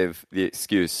give the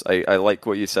excuse. I like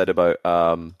what you said about,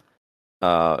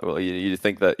 well, you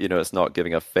think that, it's not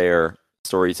giving a fair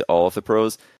story to all of the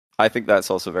pros. I think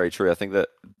that's also very true. I think that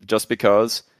just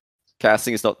because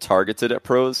casting is not targeted at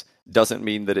pros doesn't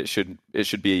mean that it should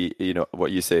be,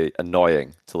 what you say,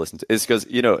 annoying to listen to. It's because,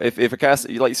 if a cast,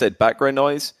 like you said, background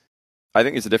noise, I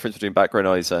think there's a difference between background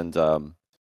noise and,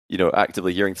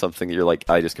 actively hearing something that you're like,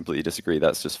 I just completely disagree.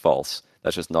 That's just false.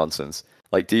 That's just nonsense.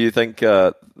 Like, do you think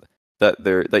that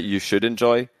you should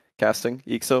enjoy casting,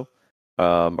 Eekso?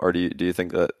 Or do you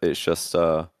think that it's just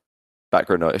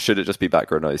background noise? Should it just be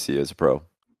background noise to you as a pro?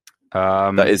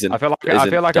 That isn't. I feel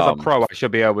like as a pro, I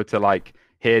should be able to like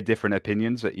hear different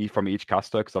opinions from each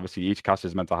caster, because obviously each caster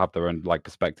is meant to have their own like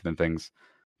perspective and things.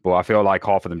 But I feel like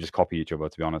half of them just copy each other,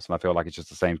 to be honest. And I feel like it's just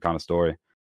the same kind of story.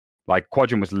 Like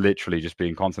Quadrant was literally just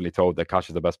being constantly told that Cash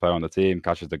is the best player on the team,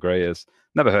 Cash is the greatest.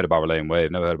 Never heard about Relay and Wave,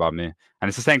 never heard about me. And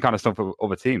it's the same kind of stuff for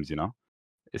other teams,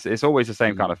 It's always the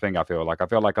same kind of thing, I feel like. I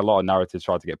feel like a lot of narratives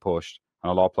try to get pushed,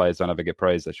 and a lot of players don't ever get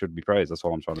praised that should be praised. That's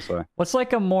all I'm trying to say. What's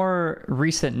like a more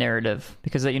recent narrative?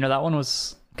 Because, that one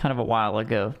was kind of a while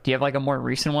ago. Do you have like a more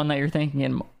recent one that you're thinking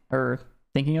of?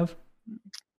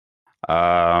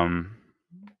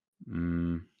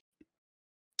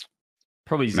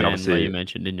 Probably Zen, like you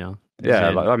mentioned, didn't you?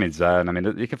 Yeah, Zen. I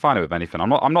mean, you can find it with anything.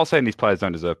 I'm not saying these players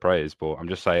don't deserve praise, but I'm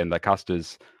just saying that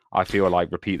casters I feel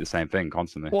like repeat the same thing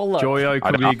constantly. Well, look, Joyo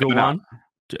could be a good one.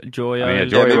 Joyo. I mean,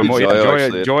 maybe Joyo,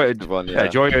 actually, one,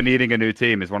 Joyo needing a new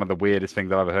team is one of the weirdest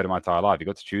things I've ever heard in my entire life. He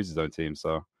got to choose his own team,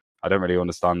 so I don't really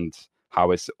understand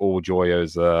how it's all Joyo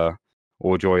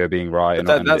being right.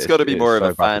 That's got to be more of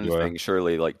a fan thing,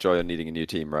 surely. Like Joyo needing a new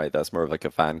team, right? That's more of like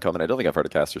a fan comment. I don't think I've heard a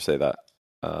caster say that.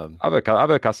 I've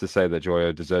heard casters say that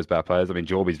Joyo deserves better players. I mean,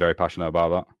 Jorby's very passionate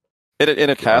about that.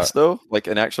 In a cast though, like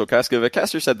an actual cast, if a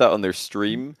caster said that on their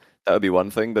stream, that would be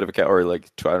one thing. But if or like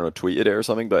I don't know, tweeted it or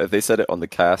something. But if they said it on the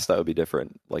cast, that would be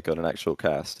different. Like on an actual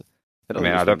cast. I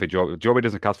don't think Jorby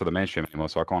doesn't cast for the mainstream anymore,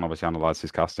 so I can't obviously analyze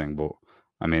his casting. But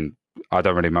I mean, I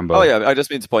don't really remember. Oh yeah, I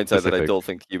just mean to point out that I don't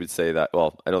think he would say that.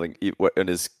 Well, I don't think in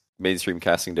his mainstream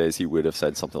casting days he would have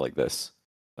said something like this.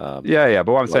 But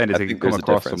what I'm saying is it can come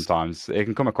across sometimes. It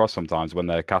can come across sometimes when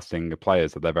they're casting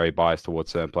players that they're very biased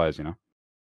towards certain players. You know.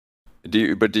 Do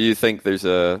you think there's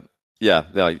a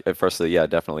firstly, yeah,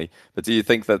 definitely. But do you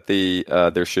think that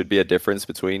there should be a difference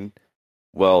between?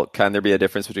 Well, can there be a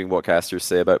difference between what casters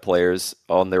say about players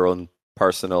on their own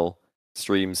personal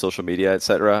stream, social media,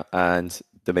 etc., and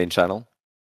the main channel?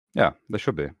 Yeah, there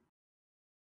should be.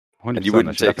 And you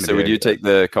wouldn't take. So would you take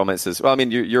the comments as well? I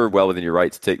mean, you're well within your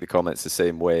right to take the comments the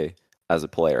same way as a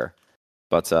player,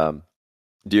 but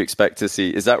do you expect to see?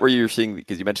 Is that where you're seeing?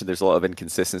 Because you mentioned there's a lot of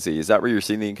inconsistency. Is that where you're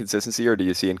seeing the inconsistency, or do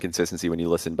you see inconsistency when you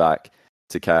listen back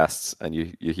to casts and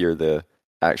you hear the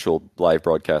actual live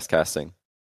broadcast casting?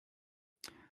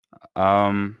 I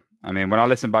mean, when I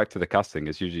listen back to the casting,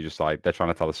 it's usually just like they're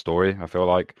trying to tell a story. I feel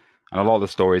like, and a lot of the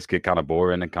stories get kind of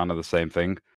boring and kind of the same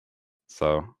thing.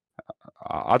 So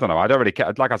I don't know. I don't really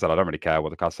care. Like I said, I don't really care what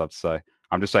the cast have to say.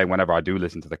 I'm just saying, whenever I do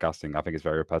listen to the casting, I think it's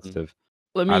very repetitive.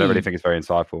 I don't really think it's very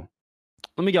insightful.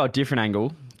 Let me go a different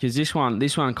angle, because this one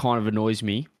kind of annoys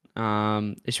me.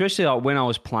 Especially like when I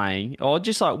was playing, or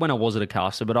just like when I wasn't a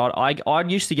caster. But I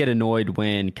used to get annoyed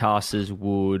when casters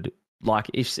would, like,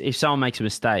 if someone makes a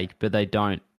mistake but they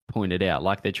don't point it out,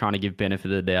 like they're trying to give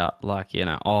benefit of the doubt, like, you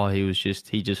know, oh, he just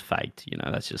faked, you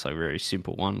know, that's just like a very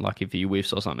simple one, like if he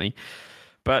whiffs or something.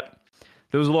 But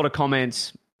there was a lot of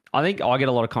comments. I think I get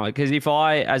a lot of comments because if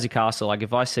I, as a caster, like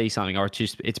if I see something or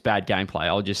it's bad gameplay,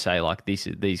 I'll just say like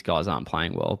these guys aren't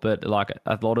playing well. But like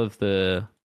I get a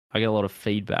lot of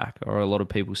feedback, or a lot of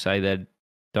people say they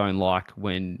don't like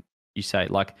when you say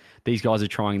like these guys are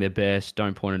trying their best,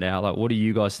 don't point it out. Like, what do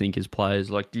you guys think as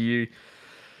players? Like, do you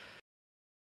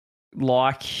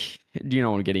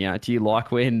know what I'm getting at? Do you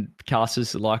like when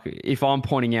casters, like, if I'm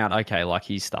pointing out, okay, like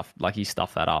he's stuffed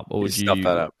that up, or do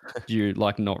you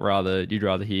like you'd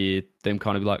rather hear them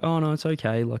kind of be like, oh no, it's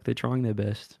okay, like they're trying their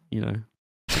best, you know?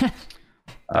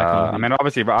 I mean,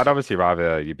 I'd obviously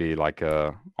rather you be like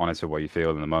honest with what you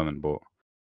feel in the moment, but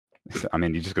I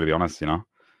mean, you just got to be honest, you know.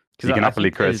 Because you can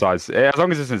happily criticize as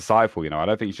long as it's insightful, you know. I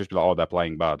don't think you should be like, oh, they're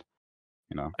playing bad.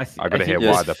 You know, I got to hear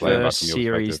why they're playing bad.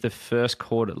 Series, the first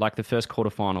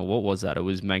quarterfinal. What was that? It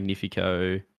was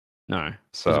Magnifico. No,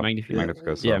 so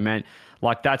Magnifico. Yeah, man,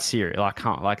 like that series,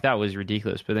 like that was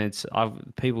ridiculous. But then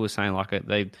people were saying like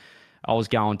I was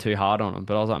going too hard on them,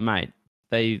 but I was like, mate,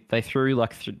 they threw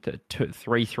like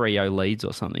 3-3-0 leads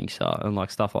or something, so, and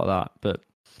like stuff like that. But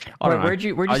where'd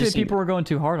you say people were going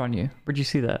too hard on you? Where'd you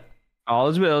see that? Oh,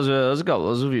 there's a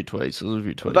few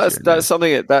tweets. That's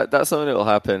something that will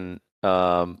happen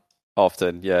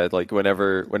often. Yeah, like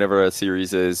whenever a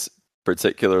series is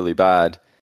particularly bad,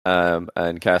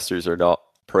 and casters are not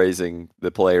praising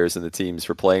the players and the teams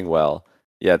for playing well.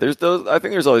 Yeah, there's those. I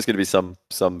think there's always going to be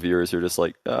some viewers who are just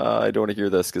like, I don't want to hear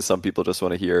this, because some people just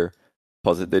want to hear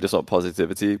positive. They just want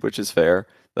positivity, which is fair.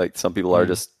 Like some people are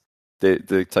just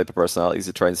the type of personalities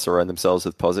that try and surround themselves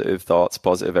with positive thoughts,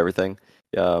 positive everything.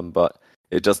 But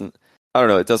it doesn't. I don't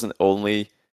know. It doesn't only.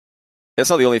 It's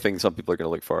not the only thing some people are going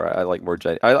to look for. I like more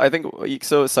I think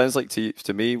Eekso, it sounds like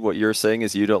to me what you're saying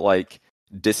is you don't like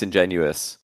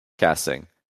disingenuous casting.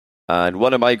 And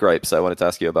one of my gripes I wanted to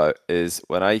ask you about is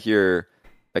when I hear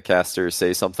a caster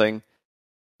say something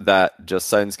that just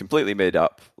sounds completely made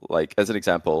up. Like, as an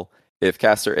example, if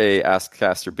caster A asks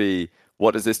caster B,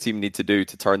 what does this team need to do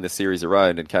to turn this series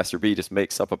around? And caster B just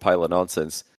makes up a pile of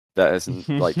nonsense that isn't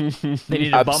like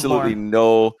absolutely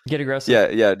no. Get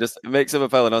aggressive. Yeah, just makes up a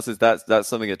pile of nonsense. That's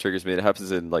something that triggers me. It happens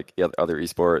in like other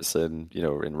esports and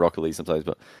in Rocket League sometimes.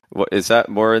 But is that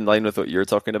more in line with what you're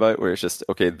talking about, where it's just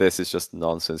okay, this is just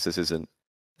nonsense. This isn't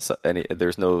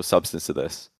there's no substance to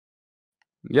this.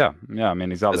 Yeah. I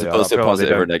mean, exactly. As opposed to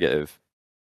positive or negative.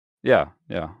 Yeah.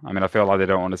 I mean, I feel like they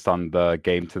don't understand the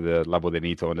game to the level they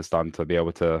need to understand to be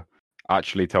able to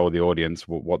actually tell the audience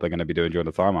what they're going to be doing during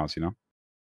the timeouts. You know.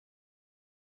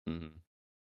 Mm-hmm.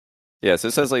 Yeah, so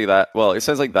it sounds like that. Well, it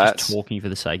sounds like that. Just talking for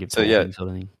the sake of talking, sort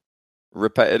of thing.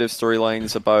 repetitive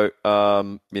storylines about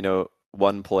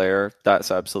one player, I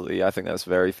think that's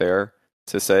very fair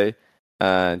to say.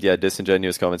 And yeah,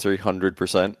 disingenuous commentary,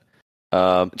 100%.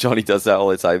 Johnny does that all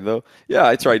the time, though. Yeah,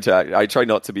 I try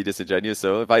not to be disingenuous.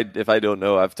 So if I don't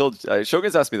know, I've told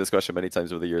Shogun's asked me this question many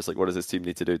times over the years, like, what does this team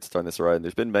need to do to turn this around?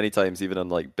 There's been many times, even on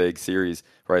like big series,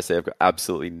 where I say I've got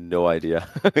absolutely no idea,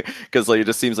 because like it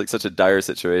just seems like such a dire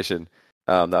situation.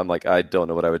 That I'm like, I don't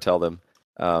know what I would tell them.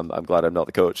 I'm glad I'm not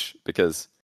the coach, because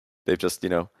they've just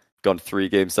gone 3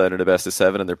 games down in a best of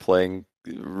 7, and they're playing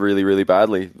really, really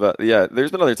badly. But yeah,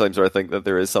 there's been other times where I think that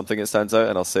there is something that stands out,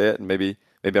 and I'll say it, and maybe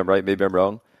I'm right, maybe I'm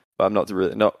wrong, but I'm not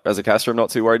as a caster, I'm not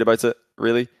too worried about it,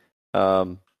 really.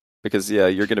 Because yeah,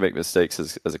 you're going to make mistakes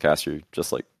as a caster,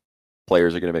 just like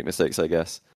players are going to make mistakes, I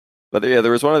guess. But yeah,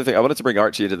 there was one other thing I wanted to bring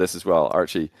Archie into this as well.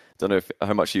 Archie, don't know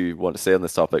how much you want to say on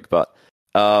this topic, but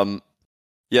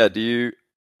yeah, do you?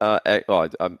 I'm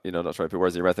not trying to put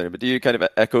words in your mouth, but do you kind of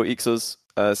echo Eekso's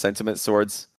sentiments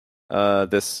towards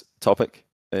this topic,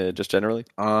 just generally?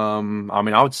 I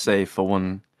mean, I would say for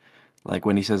one, like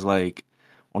when he says like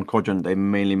on Quadrant they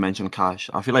mainly mention Cash.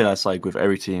 I feel like that's like with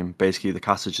every team. Basically, the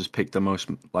casters just pick the most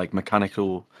like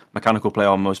mechanical player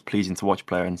or most pleasing to watch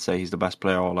player and say he's the best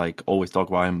player, or like always dog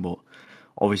by him. But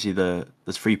obviously, there's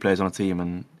 3 players on a team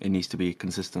and it needs to be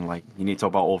consistent. Like you need to talk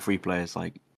about all 3 players.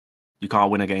 Like you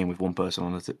can't win a game with one person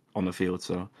on the field.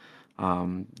 So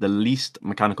the least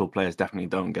mechanical players definitely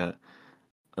don't get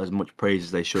as much praise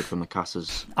as they should from the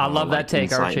casters. I love that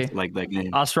take, Archie. Like their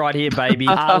game. Us right here, baby.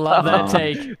 I love that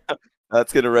take.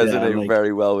 That's going to resonate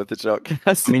very well with the Chuck.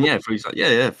 I mean,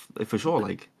 for sure.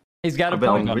 Like he's got a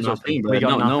point. Rizzo's team, bro.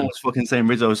 No one's fucking saying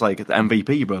Rizzo's like the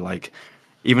MVP, bro. Like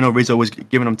even though Rizzo was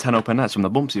giving him 10 open nets from the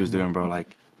bumps he was doing, bro.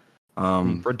 Like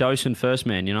Redosing first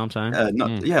man, you know what I'm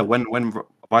saying? Yeah, when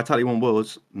Vitality won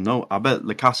Worlds, I bet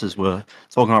the casters were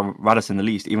talking about Radisson the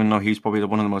least, even though he's probably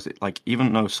one of the most, like,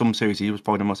 even though some series he was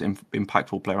probably the most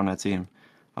impactful player on their team.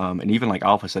 And even like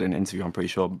Alpha said in an interview, I'm pretty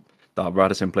sure that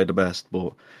Radisson played the best,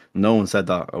 but no one said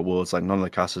that at Worlds. Like none of the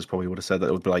casters probably would have said that.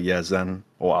 It would be like, yeah, Zen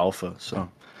or Alpha. So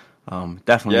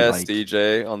definitely. Yes, like,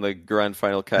 DJ on the grand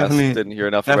final cast didn't hear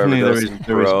enough about Radisson.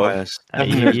 There is bias.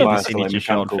 Definitely bias to like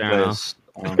mechanical players,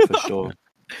 for sure.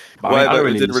 Why,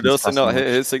 did Radosson not hit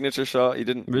his signature shot? He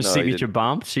didn't. Signature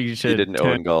bump. He didn't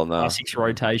own goal now. 6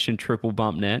 rotation, triple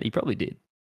bump net. He probably did.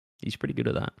 He's pretty good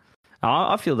at that.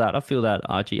 I feel that,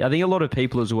 Archie. I think a lot of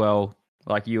people as well,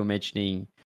 like you were mentioning,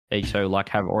 Eekso,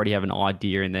 like already have an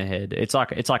idea in their head. It's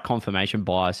like confirmation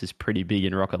bias is pretty big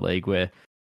in Rocket League, where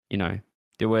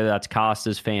whether that's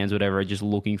casters, fans, whatever, are just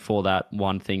looking for that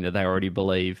one thing that they already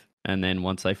believe. And then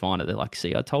once they find it, they're like,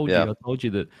 see, I told you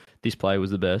that this player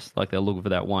was the best. Like they're looking for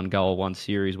that one goal, one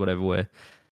series, whatever, where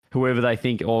whoever they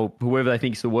think is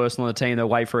the worst on the team, they'll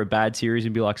wait for a bad series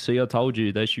and be like, see, I told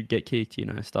you they should get kicked,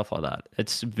 stuff like that.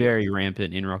 It's very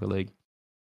rampant in Rocket League.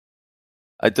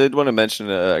 I did want to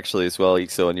mention actually as well,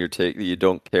 Eekso, on your take that you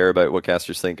don't care about what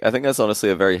casters think. I think that's honestly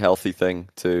a very healthy thing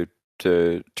to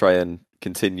try and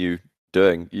continue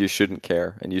doing. You shouldn't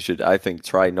care, and you should, I think,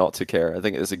 try not to care. I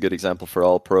think it's a good example for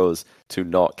all pros to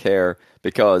not care,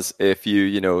 because if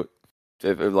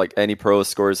if like any pro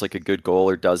scores like a good goal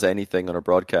or does anything on a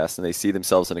broadcast and they see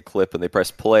themselves in a clip and they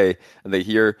press play and they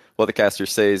hear what the caster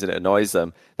says and it annoys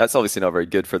them, that's obviously not very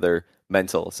good for their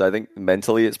mental. So I think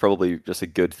mentally it's probably just a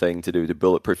good thing to do, to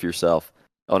bulletproof yourself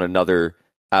on another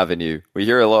avenue. We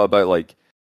hear a lot about like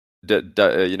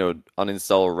uninstall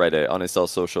Reddit, uninstall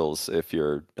socials if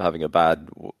you're having a bad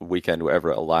weekend,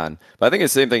 whatever, at a LAN. But I think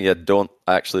it's the same thing. Yeah, don't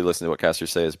actually listen to what casters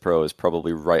say as pro is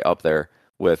probably right up there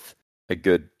with a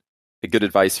good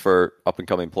advice for up and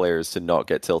coming players to not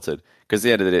get tilted. Because at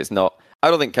the end of the day, it's not. I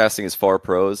don't think casting is for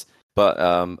pros, but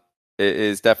it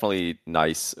is definitely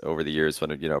nice over the years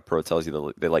when a pro tells you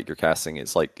that they like your casting.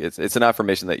 It's like it's an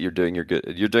affirmation that you're doing a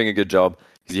good job,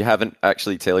 because you haven't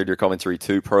actually tailored your commentary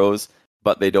to pros,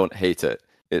 but they don't hate it.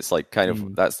 It's like kind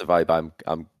of that's the vibe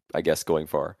I'm I guess going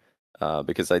for,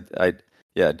 because I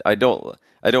don't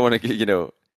want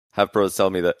to have pros tell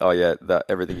me that that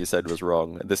everything you said was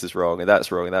wrong, and this is wrong, and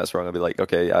that's wrong, and that's wrong. I'll be like,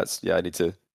 okay, I need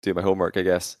to do my homework, I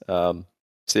guess. So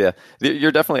yeah,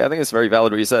 you're definitely. I think it's very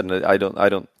valid what you said, and I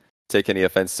don't take any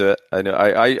offense to it. I know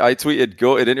I tweeted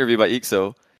goated interview by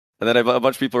Eekso, and then a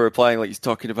bunch of people are replying like, he's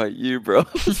talking about you, bro.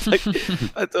 It's like,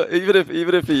 I thought, even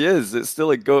if he is, it's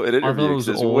still a goated interview. It's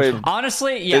awesome.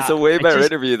 Honestly, yeah, it's a way better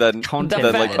interview than content.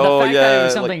 Than like, oh fact yeah, that it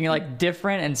was something like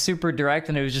different and super direct,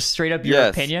 and it was just straight up your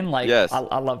opinion. Like,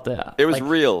 I loved that. It was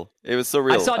real. It was so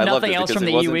real. I saw nothing else from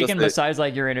the E weekend besides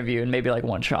like your interview and maybe like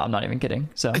one shot. I'm not even kidding.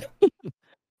 So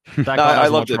I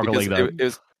loved it because it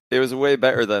was. it was way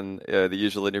better than the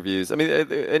usual interviews. I mean,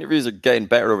 the interviews are getting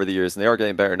better over the years, and they are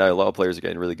getting better now. A lot of players are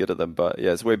getting really good at them, but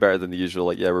yeah, it's way better than the usual.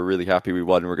 Like, yeah, we're really happy we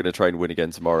won. We're going to try and win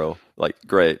again tomorrow. Like,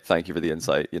 great, thank you for the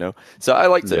insight. So I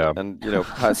liked it, and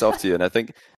hats off to you. And I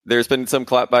think there's been some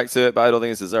clapback to it, but I don't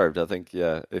think it's deserved. I think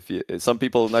if some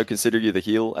people now consider you the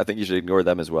heel, I think you should ignore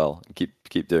them as well and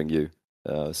keep doing you.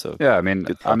 I mean,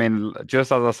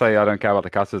 just as I say, I don't care about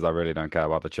the casters. I really don't care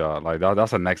about the chart. Like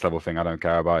that's the next level thing I don't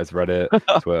care about. It's Reddit,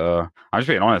 Twitter. I'm just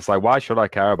being honest. Like, why should I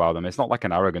care about them? It's not like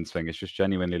an arrogance thing. It's just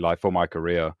genuinely like for my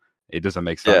career, it doesn't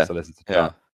make sense to listen to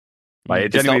chat. Like,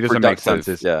 it genuinely doesn't make sense.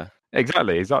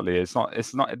 Exactly. It's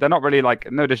not. They're not really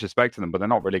like, no disrespect to them, but they're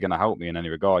not really going to help me in any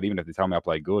regard. Even if they tell me I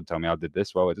play good, tell me I did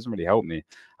this well, it doesn't really help me.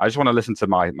 I just want to listen to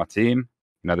my team.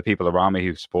 The people around me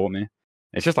who support me.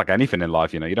 It's just like anything in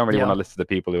life, you don't really want to listen to the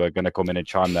people who are going to come in and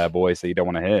chime their voice that you don't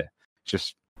want to hear. It's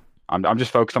just, I'm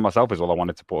just focused on myself is all I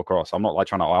wanted to put across. I'm not like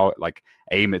trying to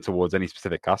aim it towards any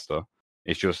specific caster.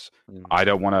 It's just I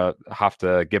don't want to have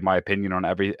to give my opinion on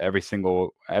every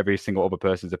single other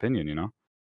person's opinion.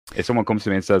 If someone comes to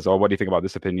me and says, "Oh, what do you think about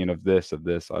this opinion of this?"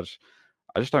 I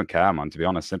just don't care, man. To be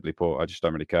honest, simply put, I just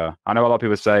don't really care. I know a lot of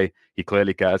people say he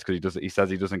clearly cares because he says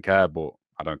he doesn't care, but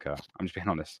I don't care. I'm just being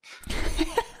honest.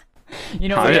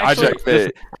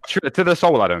 To the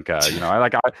soul, I don't care.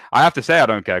 I have to say I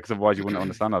don't care because otherwise you wouldn't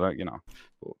understand. I don't.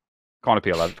 Can't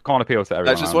appeal to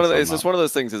everyone. It's just one of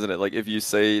those things, isn't it? Like, if you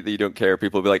say that you don't care,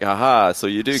 people will be like, "Haha, so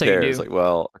you do care." It's like,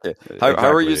 well, okay.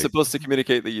 How are you supposed to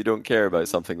communicate that you don't care about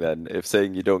something then? If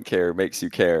saying you don't care makes you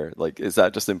care, like, is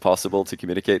that just impossible to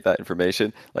communicate that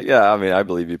information? Like, yeah, I mean, I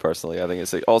believe you personally. I think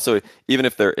it's like, also, even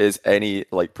if there is any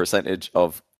like percentage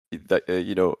of that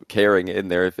caring in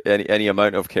there, if any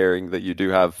amount of caring that you do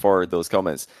have for those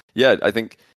comments, I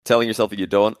think telling yourself that you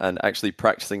don't and actually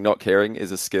practicing not caring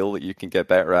is a skill that you can get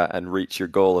better at and reach your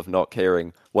goal of not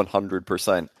caring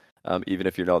 100%, even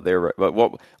if you're not there. But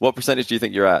what percentage do you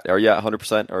think you're at? Are you at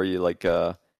 100%, or are you like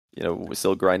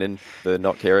still grinding the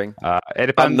not caring? It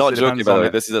depends. I'm not joking, by the way.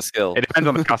 This is a skill. It depends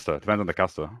on the caster.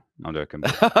 I'm joking.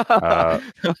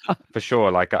 For sure.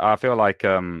 Like, I feel like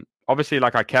obviously,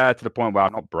 like, I care to the point where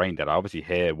I'm not brain dead. I obviously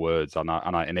hear words and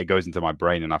it goes into my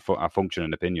brain, and I function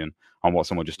an opinion on what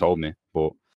someone just told me.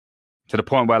 But to the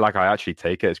point where like I actually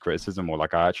take it as criticism, or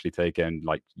like I actually take it and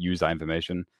like use that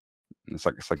information, it's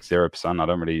like 0%. I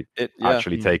don't really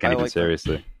actually take anything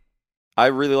seriously. I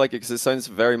really like it because it sounds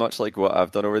very much like what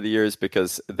I've done over the years,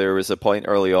 because there was a point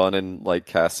early on in like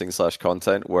casting /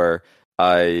 content where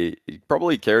I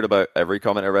probably cared about every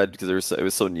comment I read because it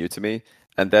was so new to me.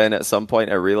 And then at some point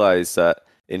I realized that,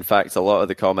 in fact, a lot of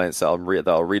the comments that I'll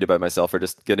read about myself are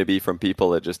just going to be from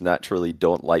people that just naturally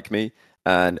don't like me.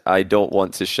 And I don't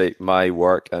want to shape my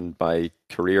work and my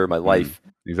career, my life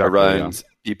around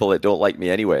people that don't like me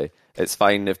anyway. It's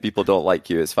fine if people don't like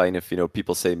you. It's fine if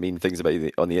people say mean things about you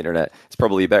on the internet. It's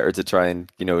probably better to try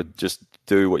and just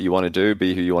do what you want to do,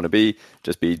 be who you want to be,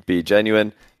 just be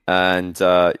genuine. And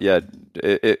I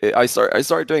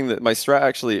started doing that. My strat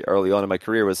actually early on in my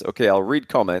career was, okay, I'll read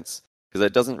comments because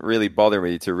it doesn't really bother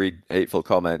me to read hateful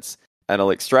comments, and I'll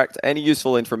extract any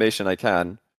useful information I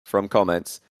can from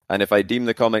comments. And if I deem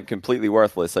the comment completely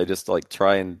worthless, I just like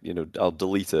try and I'll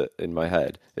delete it in my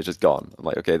head. It's just gone. I'm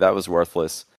like, okay, that was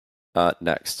worthless.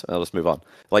 Next, I'll just move on.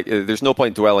 Like, there's no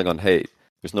point dwelling on hate.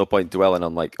 There's no point dwelling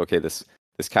on like, okay, this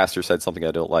caster said something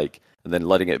I don't like, and then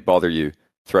letting it bother you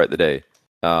throughout the day.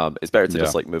 It's better to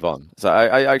just like move on. So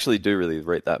I actually do really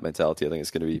rate that mentality. I think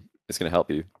it's going to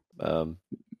help you.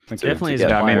 Definitely is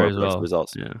more as well.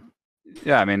 Results.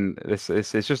 Yeah, I mean, it's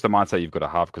just the mindset you've got to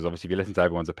have, because obviously if you listen to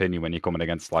everyone's opinion when you're coming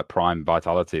against like prime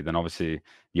vitality, then obviously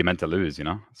you're meant to lose,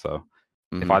 So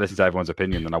if I listen to everyone's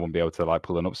opinion, then I wouldn't be able to like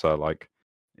pull an upset. Like,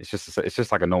 it's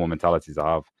just like a normal mentality to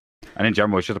have. And in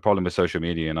general, it's just a problem with social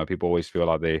media. People always feel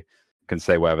like they can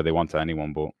say whatever they want to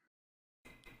anyone, but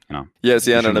yeah, it's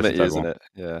the anonymity, isn't it?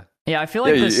 Yeah, I feel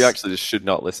like you actually just should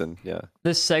not listen. Yeah,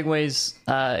 this segues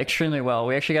extremely well.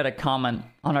 We actually got a comment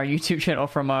on our YouTube channel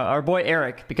from our boy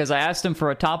Eric, because I asked him for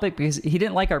a topic because he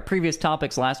didn't like our previous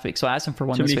topics last week, so I asked him for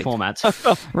one this week. Too many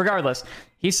formats. Regardless,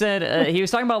 he said he was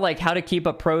talking about like how to keep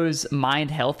a pro's mind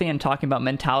healthy and talking about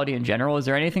mentality in general. Is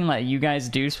there anything that you guys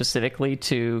do specifically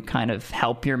to kind of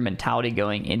help your mentality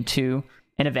going into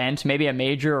an event, maybe a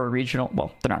major or regional?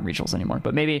 Well, they're not regionals anymore,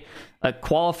 but maybe a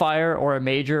qualifier or a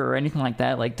major or anything like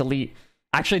that. Like delete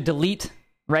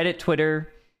Reddit,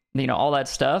 Twitter, all that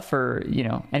stuff, or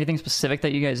anything specific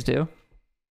that you guys do.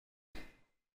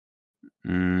 I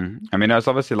mean, it's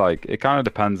obviously like, it kind of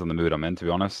depends on the mood I'm in, to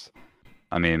be honest.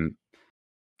 I mean,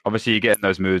 obviously you get in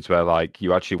those moods where like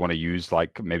you actually want to use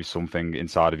like maybe something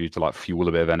inside of you to like fuel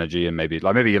a bit of energy, and maybe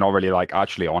you're not really like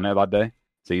actually on it that day.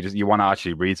 So you want to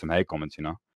actually read some hate comments, you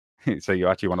know. So you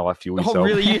actually want to like fuel yourself. Oh,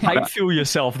 really? You hate fuel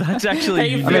yourself? That's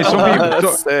actually. I mean, some people.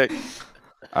 That's sick.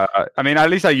 I mean, at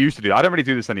least I used to do. I don't really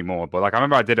do this anymore. But like, I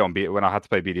remember I did it when I had to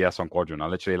play BDS on Quadrant. I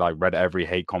literally like read every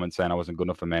hate comment saying I wasn't good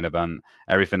enough for main event.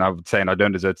 Everything I was saying I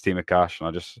don't deserve to team of cash, and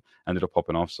I just ended up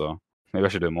popping off. So maybe I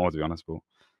should do more, to be honest. But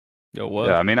yeah,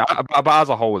 I mean, but as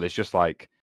a whole, it's just like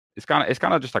it's kind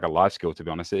of just like a life skill, to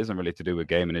be honest. It isn't really to do with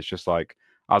gaming. It's just like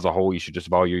as a whole, you should just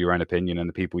value your own opinion and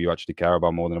the people you actually care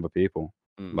about more than other people.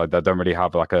 Like they don't really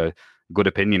have like a good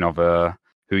opinion of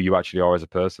who you actually are as a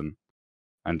person,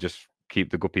 and just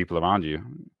keep the good people around you.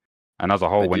 And as a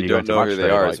whole, when you don't go know into who match they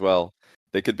day, are like, as well.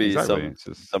 They could be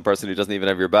some person who doesn't even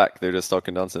have your back. They're just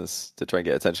talking nonsense to try and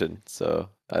get attention. So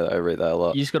I rate that a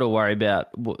lot. You just got to worry about,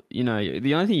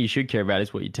 the only thing you should care about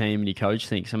is what your team and your coach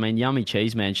thinks. I mean, Yummy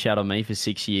Cheese Man shot on me for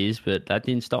 6 years, but that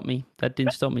didn't stop me.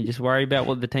 Just worry about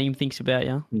what the team thinks about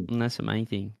you, and that's the main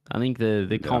thing. I think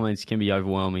the comments can be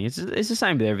overwhelming. It's the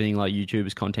same with everything, like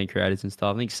YouTubers, content creators and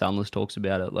stuff. I think Sunless talks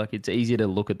about it. Like, it's easier to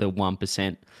look at the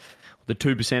 1%. The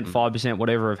 2%, 5%,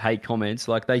 whatever of hate comments,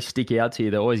 like they stick out to you.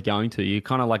 They're always going to. You're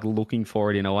kind of like looking for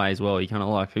it in a way as well. You're kind of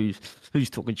like, who's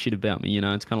talking shit about me? You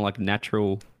know, it's kind of like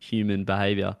natural human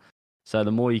behavior. So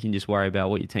the more you can just worry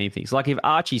about what your team thinks. Like if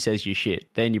Archie says you're shit,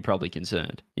 then you're probably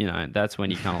concerned. You know, that's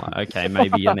when you're kind of like, okay,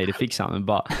 maybe I need to fix something.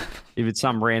 But if it's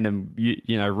some random,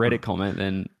 Reddit comment,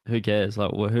 then who cares?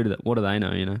 Like, well, what do they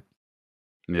know? You know?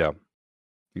 Yeah.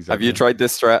 Exactly. Have you tried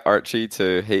this strat, Archie,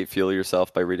 to hate fuel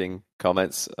yourself by reading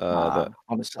comments?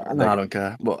 Honestly, I don't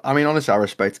care. But I mean, honestly, I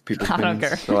respect people's opinions. don't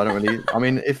care. So I don't really. I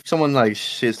mean, if someone like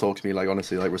shit talks to me, like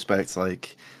honestly, like respect,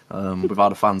 like without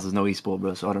the fans, there's no esport,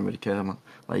 bro. So I don't really care, man.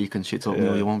 Like you can shit talk me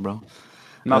all you want, bro.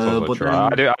 That's also true.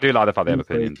 I do like the fact they have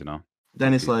opinions, you know.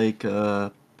 Then it's like,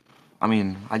 I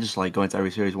mean, I just like going to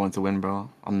every series wanting to win, bro.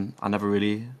 I'm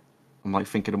like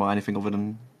thinking about anything other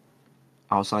than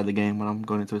outside the game when I'm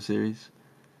going into a series.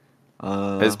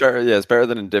 It's better. Yeah, it's better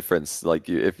than indifference. Like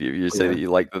if you say that you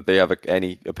like that they have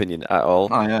any opinion at all.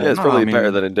 Oh, yeah. It's probably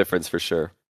better than indifference for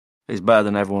sure. It's better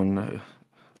than everyone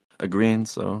agreeing.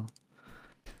 So,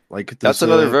 like that's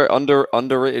another very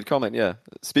underrated comment. Yeah,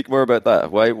 speak more about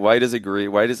that. Why does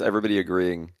everybody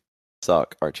agreeing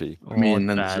suck, Archie? I mean,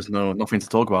 then there's just nothing to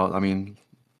talk about. I mean,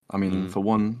 for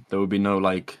one, there would be no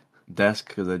like desk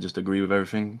because they just agree with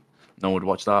everything. No one would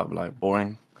watch that. Like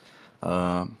boring.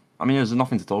 I mean, there's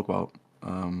nothing to talk about.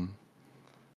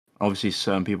 Obviously,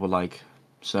 certain people like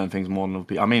certain things more than other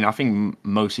people. I mean, I think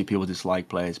mostly people dislike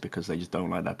players because they just don't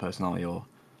like their personality, or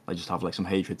they just have like some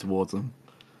hatred towards them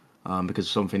because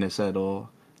of something they said, or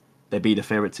they beat their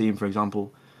favorite team, for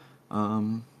example.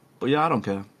 But yeah, I don't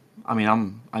care. I mean,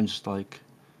 I'm just like,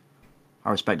 I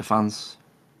respect the fans,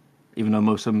 even though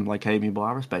most of them like hate me, but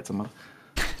I respect them,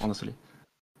 honestly.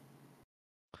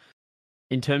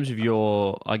 In terms of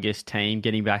your, I guess, team,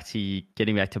 getting back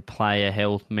to player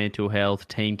health, mental health,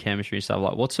 team chemistry and stuff,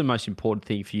 like what's the most important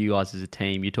thing for you guys as a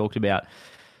team? You talked about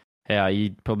how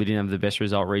you probably didn't have the best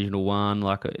result Regional 1.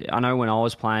 Like I know when I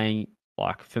was playing,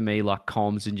 like for me, like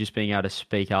comms and just being able to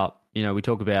speak up, you know, we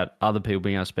talk about other people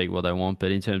being able to speak what they want,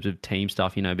 but in terms of team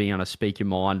stuff, you know, being able to speak your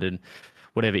mind and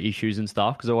whatever issues and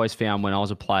stuff, because I always found when I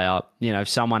was a player, you know, if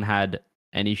someone had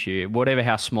an issue, whatever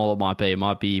how small it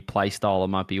might be play style, it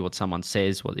might be what someone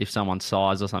says, if someone's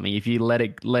size or something. If you let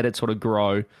it sort of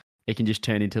grow, it can just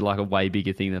turn into like a way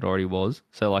bigger thing that it already was.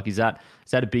 So like, is that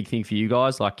a big thing for you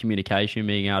guys? Like communication,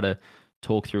 being able to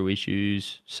talk through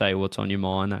issues, say what's on your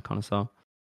mind, that kind of stuff.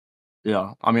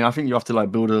 Yeah, I mean, I think you have to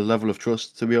like build a level of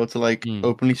trust to be able to like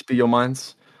openly speak your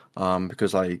minds.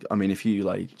 Because like, I mean, if you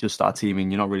like just start teaming,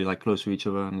 you're not really like close to each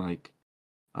other, and like,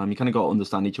 you kind of got to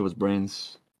understand each other's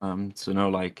brains. To know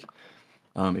like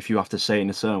if you have to say it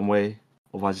in a certain way,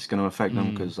 otherwise it's going to affect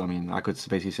them. Because I mean, I could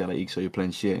basically say like, Eekso, you're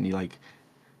playing shit, and he like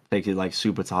takes it like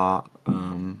super to heart,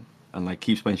 and like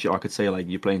keeps playing shit. Or I could say like,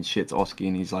 you're playing shit to Oski,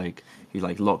 and he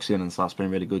locks in and starts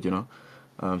playing really good, you know.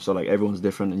 So like everyone's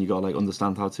different, and you gotta like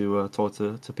understand how to talk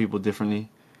to people differently.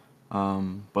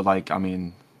 But like, I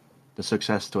mean, the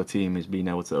success to a team is being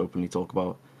able to openly talk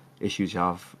about issues you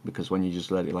have, because when you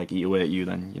just let it like eat away at you,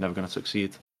 then you're never going to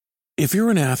succeed. If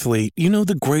you're an athlete, you know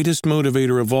the greatest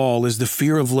motivator of all is the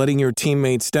fear of letting your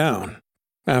teammates down.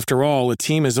 After all, a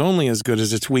team is only as good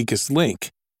as its weakest link.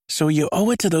 So you owe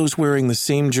it to those wearing the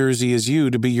same jersey as you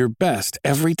to be your best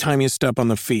every time you step on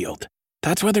the field.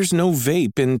 That's why there's no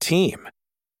vape in team.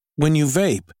 When you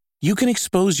vape, you can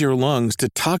expose your lungs to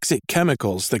toxic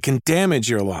chemicals that can damage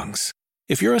your lungs.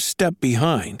 If you're a step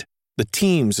behind, the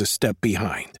team's a step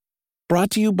behind.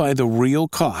 Brought to you by The Real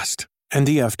Cost and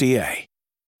the FDA.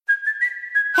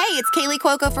 Hey, it's Kaylee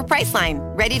Cuoco for Priceline.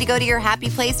 Ready to go to your happy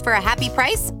place for a happy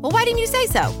price? Well, why didn't you say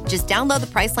so? Just download the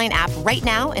Priceline app right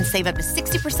now and save up to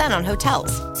 60% on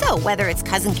hotels. So whether it's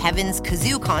Cousin Kevin's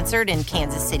Kazoo Concert in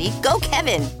Kansas City, go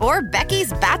Kevin, or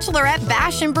Becky's Bachelorette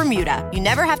Bash in Bermuda, you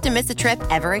never have to miss a trip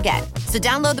ever again. So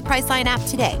download the Priceline app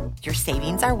today. Your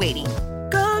savings are waiting.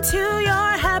 Go to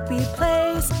your happy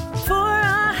place for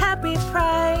a happy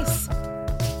price.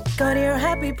 Go to your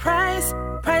happy price,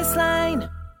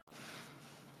 Priceline.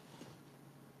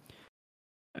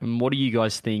 And what do you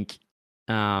guys think?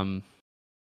 Let's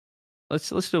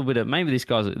do a bit of, maybe this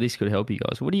could help you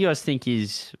guys. What do you guys think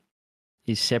is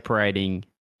separating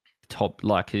top?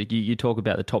 Like you talk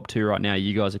about the top two right now.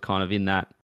 You guys are kind of in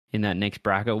that next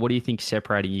bracket. What do you think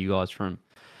separating you guys from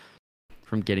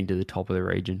getting to the top of the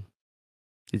region?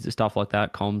 Is it stuff like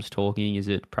that? Comms talking? Is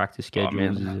it practice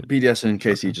schedules? Is it... BDS and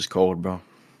KC just cold, bro.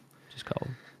 Just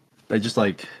cold. They just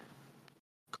like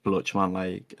clutch, man.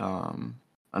 Like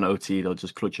an OT, they'll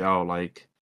just clutch you out. Like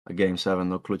a game 7,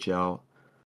 they'll clutch you out.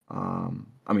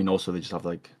 I mean, also they just have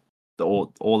like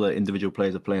all the individual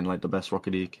players are playing like the best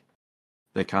Rocket League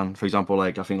they can. For example,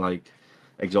 like I think like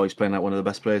Exotic's playing like one of the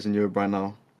best players in Europe right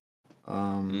now.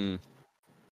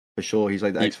 For sure, he's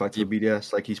like the X Factor of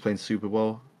BDS. Like he's playing super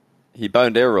well. He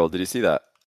bound air roll. Did you see that?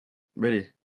 Really?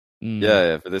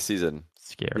 Yeah, for this season.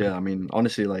 Scary. Yeah, I mean,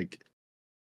 honestly, like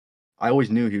I always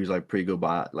knew he was like pretty good,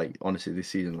 but like honestly, this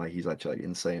season, like he's actually like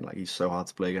insane. Like he's so hard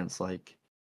to play against. Like,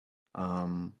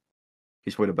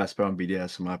 he's probably the best player on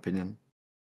BDS in my opinion.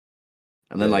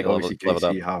 And then like obviously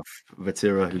KC you have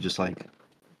Vatira, who just like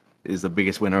is the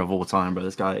biggest winner of all time, bro.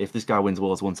 If this guy wins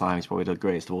Worlds one time, he's probably the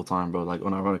greatest of all time, bro. Like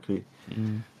unironically.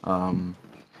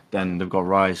 Then they've got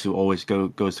Rice, who always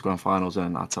goes to grand finals,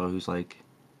 and Atto, who's like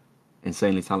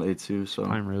insanely talented too. So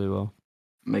playing really well.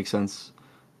 Makes sense.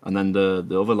 And then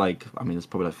the other, like, I mean, there's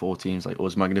probably like 4 teams, like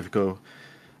Us Magnifico,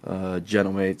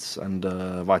 Gentlemates, and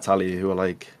Vitality, who are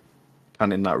like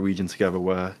kind of in that region together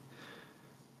where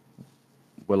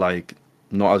we're like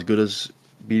not as good as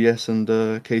BDS and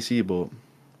KC, but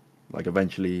like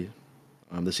eventually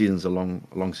the season's a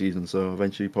long season, so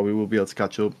eventually probably we'll be able to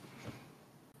catch up.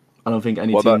 I don't think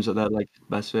any teams are that like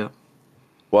best fit.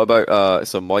 What about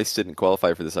so Moist didn't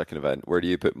qualify for the second event? Where do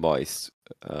you put Moist?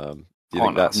 Do you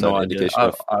think that's an indication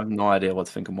of? I have no idea what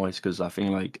to think of Moist, because I think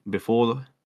like before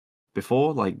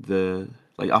like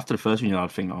after the first regional, I'd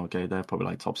think, oh, okay, they're probably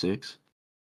like top six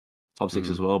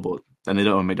as well, but then they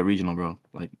don't make the regional, bro.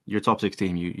 Like your top 6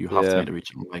 team, you have to make the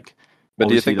regional. Like, but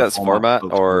do you think that's format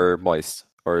or Moist?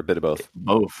 Or a bit of both?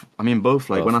 Both. I mean,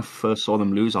 both. Like, when I first saw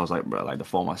them lose, I was like, bro, like, the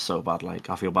format's so bad. Like,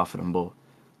 I feel bad for them, but,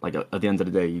 like, at the end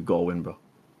of the day, you got to win, bro.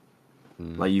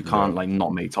 Like, you can't, like,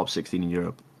 not make top 16 in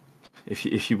Europe.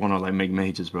 If you want to, like, make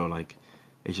majors, bro, like,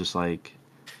 it's just, like...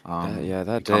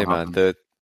 that day, man.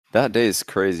 That day is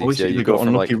crazy. Obviously, you got an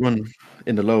unlucky run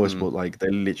in the lowest, but, like, they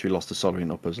literally lost to Solary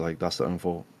in uppers. Like, that's their own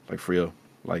fault. Like, 3-0.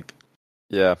 Like...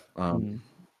 Yeah.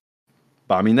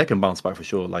 But, I mean, they can bounce back for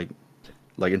sure.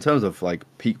 Like in terms of like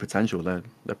peak potential,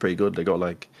 they're pretty good. They got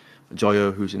like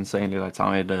Joyo, who's insanely like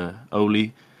talented,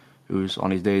 Oli, who's on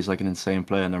his days like an insane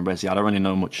player, and then Rezi. I don't really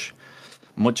know much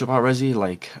about Rezi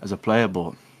like as a player,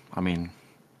 but I mean,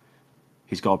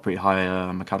 he's got a pretty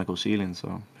high mechanical ceiling,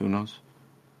 so who knows?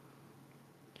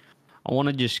 I want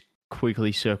to just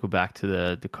quickly circle back to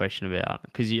the question about,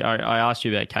 because I asked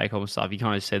you about K-Pop and stuff. You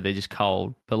kind of said they're just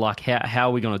cold, but like how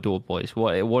are we going to do it, boys?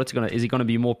 Is it going to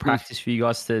be more practice for you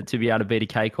guys to be able to beat a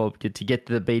K-Pop, to get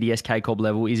to the BDS K-Pop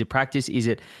level? Is it practice? Is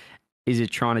it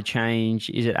trying to change?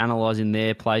 Is it analyzing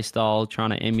their play style,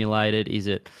 trying to emulate it? Is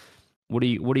it what do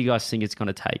you guys think it's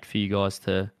going to take for you guys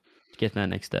to get to that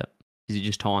next step? Is it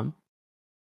just time?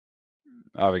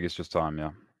 I think it's just time,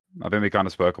 yeah. I think we kind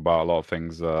of spoke about a lot of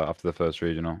things after the first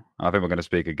regional. I think we're going to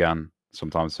speak again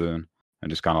sometime soon and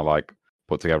just kind of like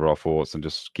put together our thoughts and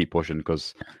just keep pushing,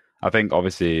 because I think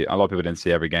obviously a lot of people didn't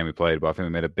see every game we played, but I think we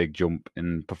made a big jump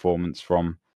in performance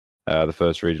from the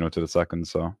first regional to the second.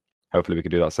 So hopefully we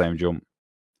can do that same jump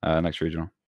next regional.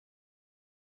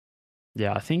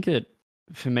 Yeah, I think that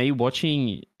for me,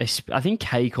 watching, I think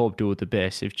K-Corp do it the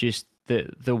best. It's just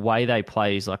the way they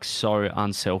play is like so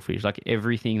unselfish. Like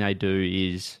everything they do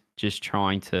is just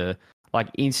trying to like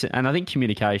instant. And I think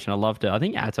communication, I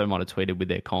think Atto might have tweeted with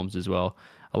their comms as well.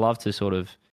 I love to sort of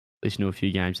listen to a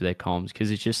few games of their comms,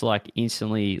 because it's just like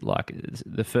instantly, like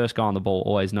the first guy on the ball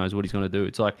always knows what he's going to do.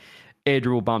 It's like air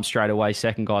dribble bump straight away,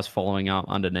 second guy's following up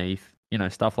underneath,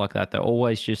 stuff like that. They're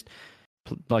always just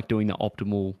like doing the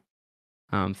optimal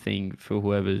thing for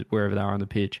wherever they are on the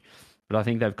pitch. But I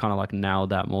think they've kind of like nailed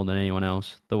that more than anyone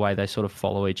else. The way they sort of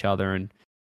follow each other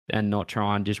and not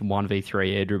try and just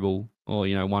 1v3 air dribble or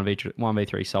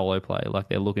 1v3 solo play. Like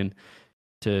they're looking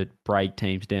to break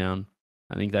teams down.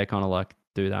 I think they kind of like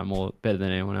do that better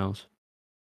than anyone else.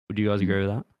 Would you guys agree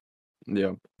with that?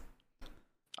 Yeah.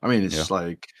 I mean, it's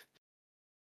like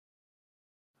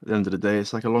at the end of the day,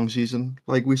 it's like a long season.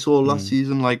 Like we saw last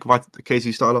season, like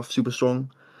KC started off super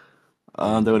strong.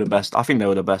 They were the best. I think they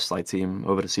were the best like team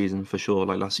over the season for sure.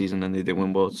 Like last season, and they didn't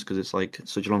win worlds because it's like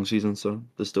such a long season. So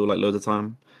there's still like loads of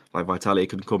time. Like Vitality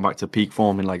could come back to peak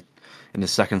form in the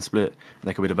second split, and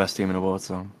they could be the best team in the world.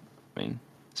 So I mean,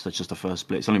 it's just the first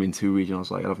split. It's only been 2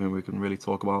 regionals. Like I don't think we can really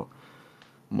talk about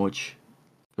much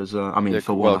because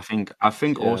I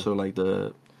think also like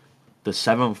the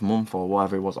 7th month or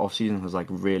whatever it was off season has like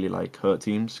really like hurt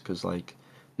teams because like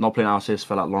not playing RLCS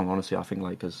for that long. Honestly, I think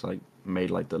like has like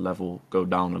made like the level go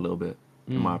down a little bit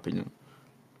in my opinion.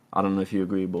 I don't know if you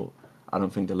agree, but I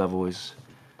don't think the level is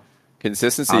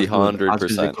consistency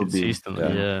 100%.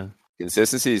 Consistently, yeah.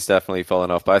 Consistency is definitely fallen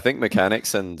off, but I think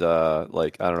mechanics and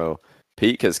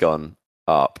peak has gone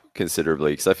up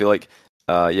considerably because I feel like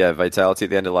Vitality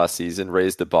at the end of last season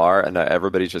raised the bar, and now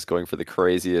everybody's just going for the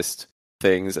craziest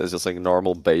things as just like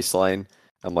normal baseline.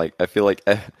 I'm like, I feel like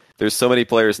there's so many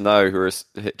players now who are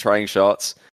trying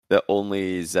shots that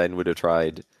only Zen would have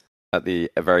tried at the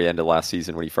very end of last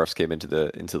season when he first came into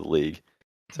the league.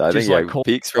 So I think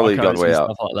peak's really gone way up.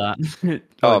 Like that.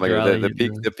 Oh my god,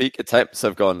 the peak attempts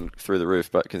have gone through the roof,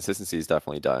 but consistency is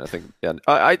definitely down. I think, and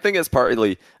I think it's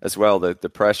partly as well the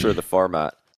pressure of the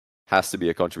format has to be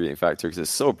a contributing factor because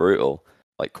it's so brutal,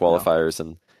 like qualifiers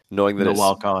and knowing that no it's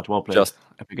wildcard, well played. Just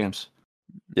Epic Games.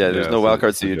 Yeah, there's no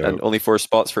wildcards and only 4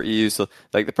 spots for EU. So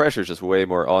like the pressure is just way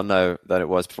more on now than it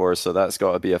was before. So that's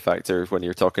got to be a factor when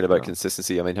you're talking about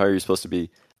consistency. I mean, how are you supposed to be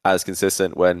as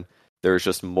consistent when there's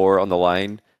just more on the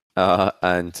line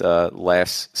and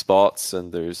less spots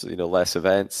and there's less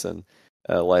events and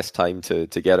less time to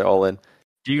get it all in?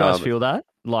 Do you guys feel that?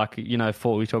 Like, we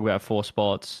talk about 4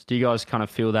 spots. Do you guys kind of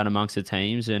feel that amongst the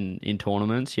teams and in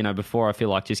tournaments? Before I feel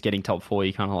like just getting top 4,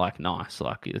 you kind of like, nice,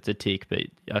 like it's a tick, but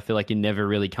I feel like you're never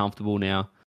really comfortable now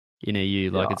in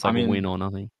EU. Like it's like a win or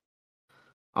nothing.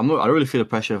 I really feel the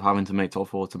pressure of having to make top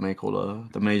 4 to make all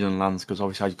the major lands because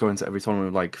obviously I go into every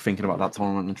tournament like thinking about that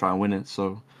tournament and try and win it.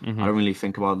 So I don't really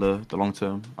think about the long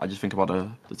term. I just think about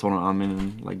the tournament I'm in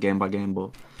and like game by game.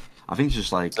 But I think it's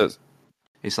just like...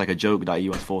 It's like a joke that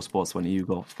you had 4 spots when you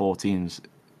got 4 teams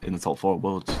in the top 4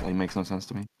 worlds. It makes no sense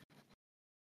to me.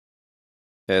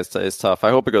 Yeah, it's tough.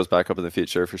 I hope it goes back up in the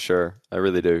future for sure. I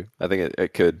really do. I think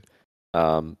it could.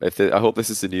 I hope this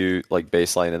is the new like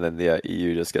baseline, and then the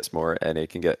EU just gets more. NA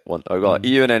can get one.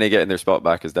 EU and NA getting their spot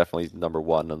back is definitely number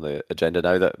 1 on the agenda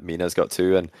now that Mina's got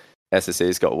 2 and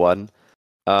SSA's got 1.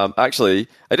 I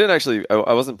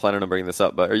wasn't planning on bringing this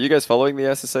up, but are you guys following the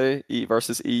SSA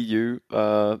versus EU?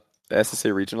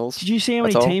 SSA regionals. Did you see how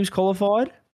many teams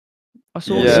qualified? I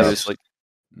saw there's like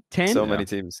 10. So many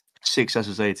teams. 6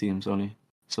 SSA teams only.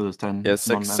 So there's 10. Yeah,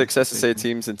 six SSA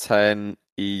teams and 10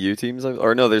 EU teams.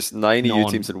 Or no, there's 9 EU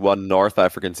teams and 1 North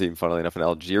African team. Funnily enough, an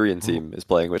Algerian team is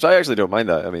playing, which I actually don't mind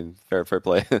that. I mean, fair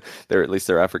play. At least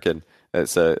they're African.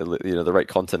 It's the right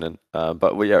continent. But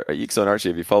Eekso and Archie,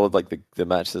 have you followed like the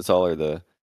match at all or the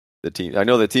team? I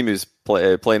know the team who's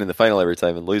playing in the final every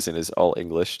time and losing is all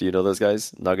English. Do you know those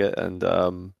guys? Nugget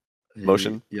and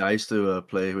Motion? Yeah, I used to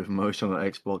play with Motion on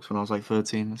Xbox when I was like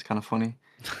 13. It's kind of funny.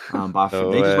 But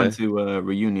they just went to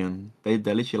Reunion. They're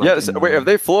literally like... wait, have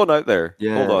they flown out there?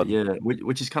 Yeah, hold on. Yeah,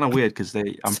 which is kind of weird because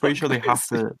I'm pretty sure they have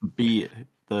to beat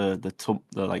the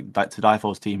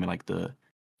Tidifos team in like the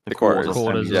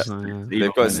quarters. Yeah.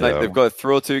 They've got to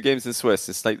throw 2 games in Swiss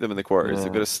and snipe them in the quarters.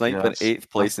 They've got to snipe an 8th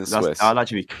place in Swiss. That'd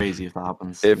actually be crazy if that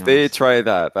happens. If they try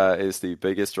that is the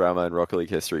biggest drama in Rocket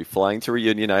League history. Flying to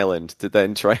Reunion Island to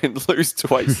then try and lose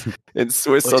twice in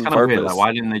Swiss on purpose. Weird, like,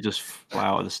 why didn't they just fly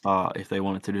out at the start if they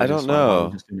wanted to do this? I don't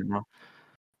know.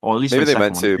 Or at least maybe they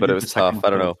meant to, but it was tough. I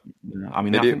don't know. Yeah. I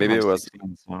mean, maybe it was.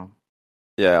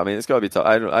 Yeah, I mean, it's got to be tough.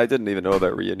 I didn't even know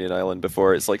about Reunion Island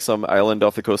before. It's like some island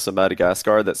off the coast of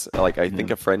Madagascar that's like, I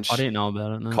think, a French I didn't know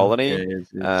about it, no. colony. Yeah, it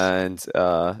is. And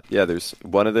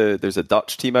there's a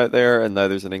Dutch team out there, and now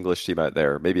there's an English team out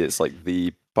there. Maybe it's like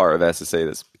the part of SSA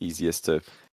that's easiest to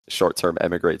short-term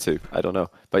emigrate to. I don't know.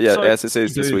 But yeah, SSA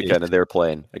is this weekend, and they're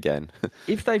playing again.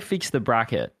 If they fix the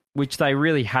bracket, which they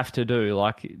really have to do,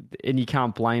 like, and you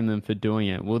can't blame them for doing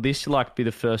it, will this like be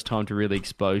the first time to really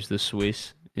expose the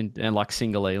Swiss and like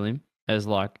single elim as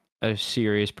like a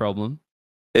serious problem?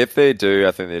 If they do,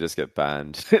 I think they just get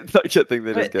banned. I think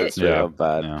they just get straight up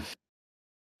banned.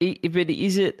 Yeah. But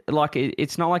is it like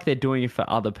it's not like they're doing it for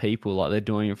other people, like they're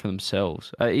doing it for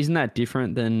themselves? Isn't that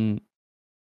different than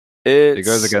It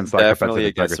goes against like definitely offensive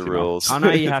against the integrity now. rules. I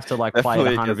know you have to like play it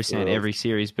Definitely against the 100% every rules.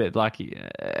 series, but like,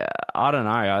 I don't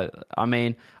know. I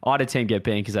mean, I had a team get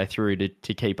banned because they threw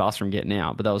to keep us from getting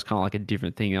out, but that was kind of like a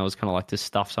different thing. That was kind of like to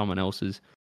stuff someone else's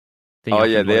thing. Oh up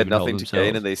yeah, and they not had even help nothing to gain,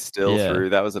 themselves. and they still Yeah. threw.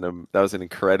 That was an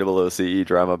incredible OCE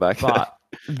drama back then. But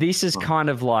this is kind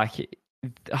of like,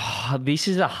 this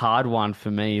is a hard one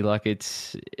for me. Like,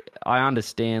 I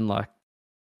understand like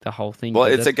the whole thing. Well,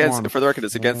 but it's that's why against, I'm- for the record,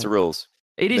 it's against the rules.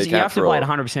 It is. They You can't have to play it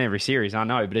throw. 100% every series. I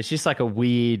know, but it's just like a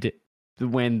weird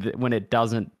when it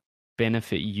doesn't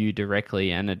benefit you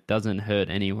directly and it doesn't hurt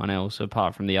anyone else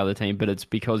apart from the other team, but it's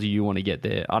because you want to get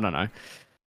there. I don't know.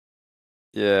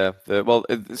 Yeah,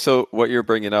 so what you're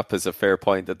bringing up is a fair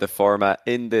point that the format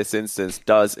in this instance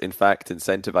does in fact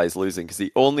incentivize losing, because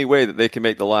the only way that they can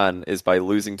make the LAN is by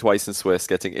losing twice in Swiss,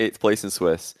 getting 8th place in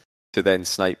Swiss, to then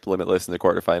snipe Limitless in the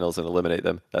quarterfinals and eliminate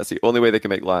them. That's the only way they can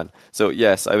make LAN. So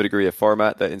yes, I would agree, a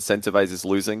format that incentivizes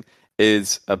losing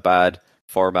is a bad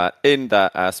format in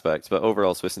that aspect, but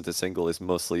overall Swiss into single is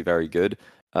mostly very good,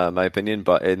 my opinion.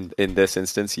 But in this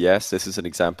instance, yes, this is an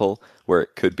example where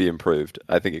it could be improved.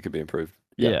 I think it could be improved.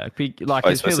 Yeah, like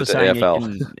By as people are Swiss saying, into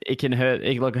AFL. it can hurt.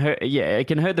 It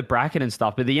can hurt the bracket and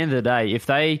stuff. But at the end of the day, if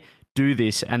they do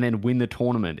this and then win the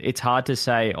tournament, it's hard to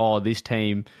say, oh, this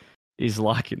team is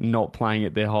like not playing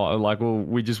at their high. Like, well,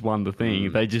 we just won the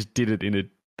thing. They just did it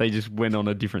they just went on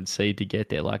a different seed to get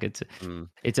there. Like it's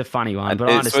a funny one, And but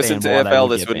I Swiss understand into why they AFL,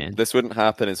 would get banned. this wouldn't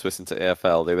happen in Swiss into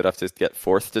AFL. They would have to get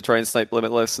 4th to try and snipe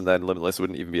Limitless, and then Limitless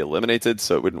wouldn't even be eliminated,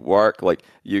 so it wouldn't work. Like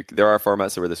there are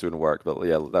formats where this wouldn't work, but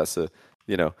yeah, that's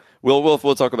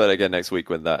we'll talk about it again next week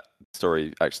when that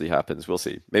story actually happens. We'll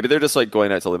see. Maybe they're just like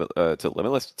going out to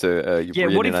Limitless to What if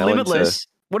Reunion Island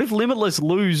What if Limitless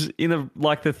lose in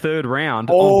the third round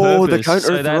Oh, on the purpose counter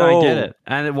so they throw. don't get it?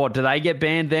 And then what, do they get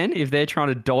banned then if they're trying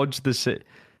to dodge the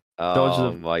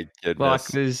Oh my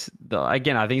goodness! Like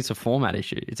again, I think it's a format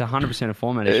issue. It's 100% a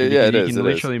format issue. Yeah, because it you is, can it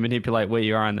is. literally manipulate where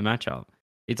you are in the matchup.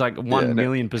 It's like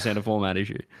 1,000,000% a format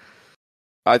issue.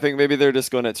 I think maybe they're just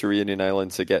going out to Reunion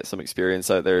Island to get some experience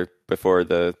out there before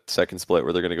the second split,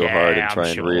 where they're going to go hard and try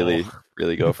and really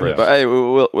go for it. But hey,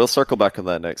 we'll circle back on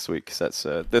that next week, 'cause that's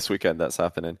this weekend that's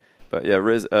happening. But yeah,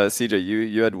 Riz, CJ,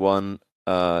 you had one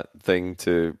thing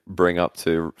to bring up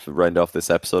to round off this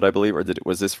episode, I believe, or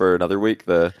was this for another week?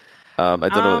 I don't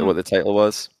know what the title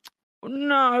was.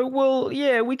 No, well,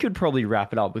 yeah, we could probably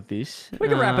wrap it up with this. We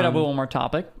can wrap it up with one more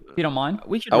topic, if you don't mind.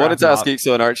 I wanted to ask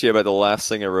Eekso and Archie about the last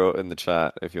thing I wrote in the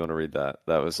chat. If you want to read that,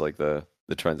 that was like the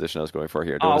transition I was going for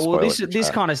here.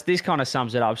 This kind of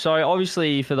sums it up. So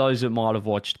obviously, for those that might have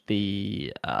watched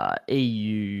the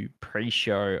EU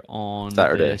pre-show on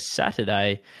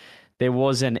Saturday, there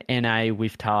was an NA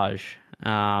with Taj.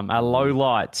 A low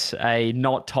lights, a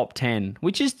not top 10,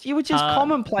 which is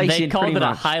commonplace. They in called it much.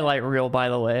 a highlight reel, by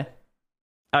the way.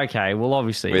 Okay, well,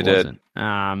 obviously we wasn't.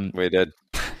 We did.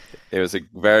 It was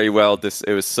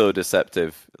it was so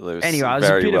deceptive. It was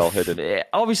very well hidden.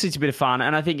 Obviously, it's a bit of fun,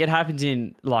 and I think it happens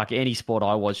in like any sport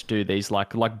I watch. Do these like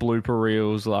blooper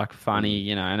reels, like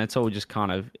funny, and it's all just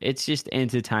it's just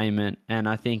entertainment. And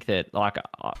I think that like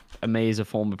me as a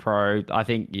former pro, I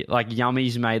think like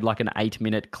Yummy's made like an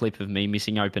 8-minute clip of me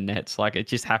missing open nets. Like it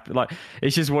just happened. Like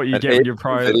it's just what you get when you're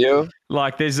pro. Video?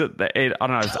 Like there's I don't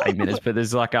know if it's 8 minutes, but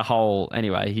there's like a whole.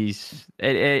 Anyway,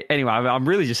 anyway. I'm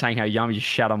really just saying how Yummy just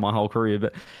shat on my whole career,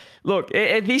 but. Look,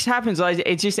 this happens.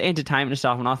 It's just entertainment and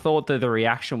stuff, and I thought that the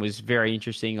reaction was very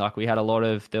interesting. Like there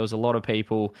was a lot of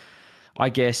people, I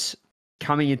guess,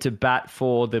 coming into bat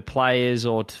for the players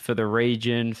or for the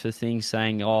region for things,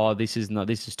 saying, "Oh, this is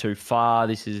too far.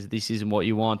 This isn't what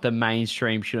you want. The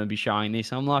mainstream shouldn't be showing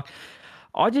this." I'm like,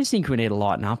 I just think we need to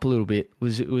lighten up a little bit.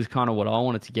 It was kind of what I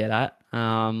wanted to get at.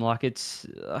 Like it's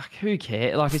like who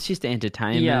cares? Like it's just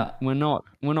entertainment. Yeah. We're not.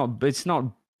 It's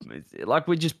not. Like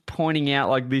we're just pointing out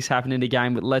like this happened in the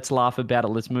game, but let's laugh about it.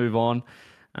 Let's move on.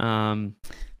 I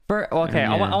want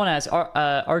to ask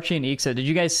Archie and Eekso, did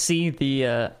you guys see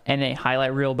the NA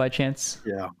highlight reel by chance?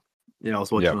 Yeah, I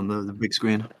was watching on the big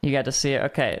screen. You got to see it.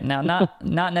 Okay, now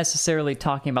not necessarily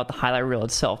talking about the highlight reel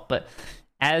itself, but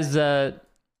as I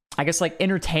guess like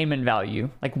entertainment value.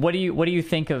 Like what do you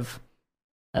think of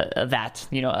that?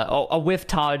 A whiff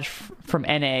Taj from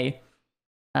NA.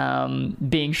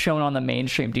 Being shown on the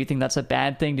mainstream, do you think that's a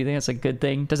bad thing? Do you think that's a good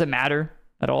thing? Does it matter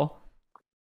at all?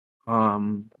 I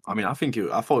mean, I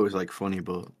thought it was like funny,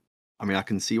 but I mean, I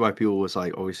can see why people was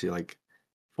like obviously like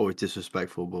thought it was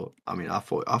disrespectful, but I mean, I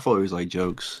thought it was like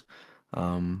jokes.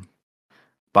 But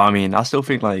I mean, I still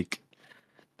think like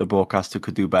the broadcaster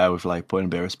could do better with like putting a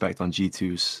bit of respect on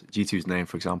G2's name,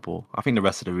 for example. I think the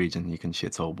rest of the region you can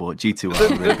shit all, but G2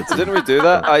 are really good. Didn't we do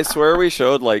that? I swear we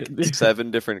showed like 7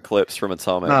 different clips from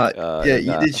Atomic. Yeah,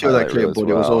 you did show that clip, but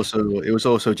wow. it was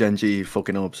also Gen G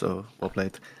fucking up. So well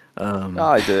played.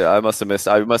 I did. I must have missed.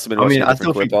 I must have been watching a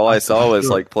different clip. All I saw was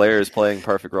like players playing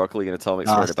Perfect Rocket League and Atomic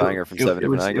scored a banger from 7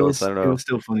 different angles. I don't know. It was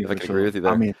still funny. If I can agree with you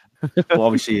there. I mean, well,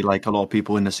 obviously, like a lot of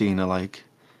people in the scene are like,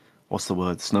 what's the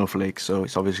word, snowflakes. So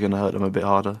it's obviously going to hurt them a bit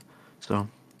harder. So,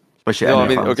 especially. No, NA I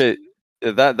mean, fans. okay,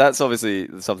 that's obviously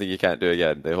something you can't do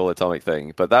again. The whole Atomic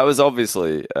thing, but that was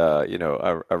obviously,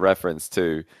 a reference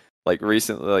to like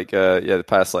recently, like the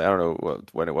past, like I don't know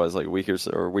when it was, like a week or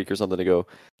something ago.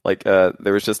 Like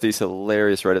there was just these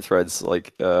hilarious Reddit threads,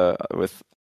 like with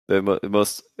the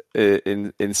most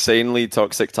insanely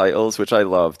toxic titles, which I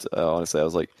loved. Honestly, I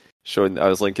was like I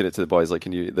was linking it to the boys, like,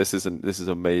 this is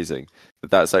amazing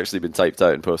that's actually been typed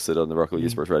out and posted on the Rocket League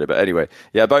Esports Reddit. But anyway,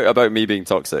 yeah, about me being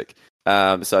toxic.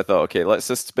 So I thought, okay, let's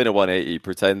just spin a 180,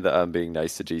 pretend that I'm being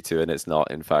nice to G2, and it's not.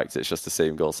 In fact, it's just the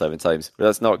same goal 7 times. But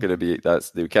that's not going to be.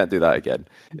 We can't do that again.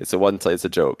 It's a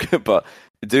joke. But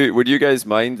would you guys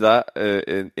mind that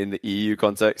in the EU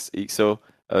context, Eekso,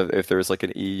 if there was like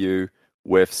an EU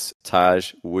whiffs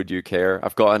Taj, would you care?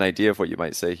 I've got an idea of what you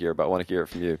might say here, but I want to hear it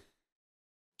from you.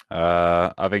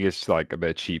 I think it's like a bit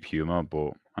of cheap humor,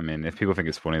 but I mean, if people think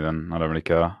it's funny, then I don't really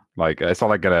care. Like, it's not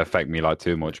like gonna affect me like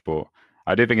too much, but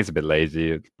I do think it's a bit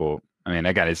lazy. But I mean,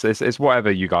 again, it's whatever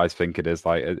you guys think it is.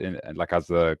 Like, like as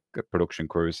a production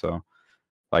crew. So,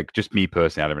 like, just me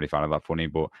personally, I don't really find it that funny.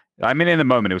 But I mean, in the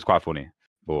moment, it was quite funny.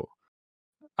 But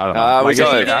I don't know. We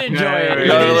got it. We got it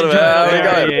a little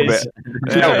bit.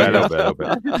 We got it a little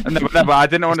bit. No, but I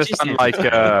didn't understand like.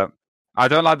 I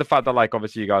don't like the fact that, like,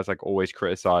 obviously you guys like always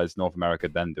criticize North America,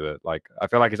 then do it. Like, I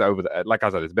feel like it's like I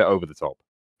said, it's a bit over the top.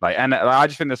 Like, and I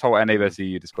just think this whole NA versus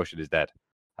EU discussion is dead.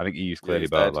 I think EU's clearly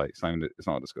better. Like, it's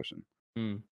not a discussion.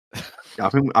 Yeah, I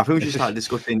think we should start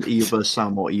discussing EU versus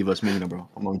Sam or EU versus Mina, bro.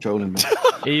 I'm not trolling, man.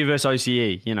 EU versus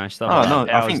OCE, stuff. Oh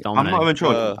no, I'm not even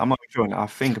trolling. I'm not even trolling. I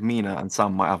think Mina and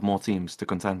Sam might have more teams to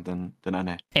contend than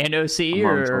NA. And OCE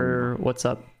or what's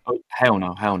up? Oh, hell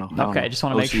no. Okay, I just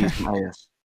want to make sure.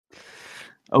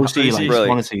 OC, like,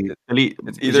 honestly, elite.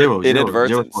 It's either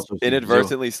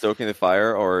inadvertently stoking the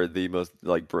fire, or the most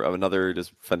like another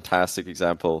just fantastic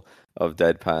example of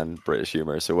deadpan British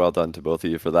humor. So well done to both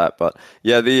of you for that. But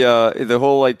yeah, the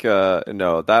whole like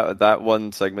that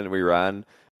one segment we ran,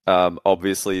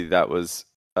 obviously that was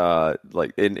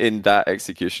like in that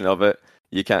execution of it,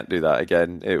 you can't do that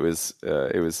again. It was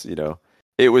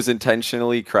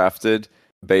intentionally crafted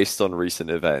based on recent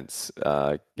events.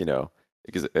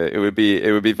 Because it would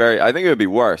be very. I think it would be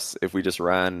worse if we just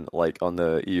ran like on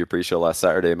the EU pre-show last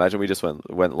Saturday. Imagine we just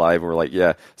went live and we're like,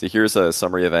 yeah, so here's a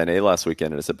summary of NA last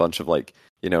weekend, and it's a bunch of like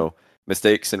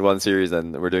mistakes in one series,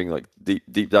 and we're doing like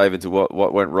deep dive into what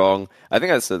went wrong. I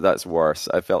think that's worse.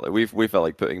 I felt like we felt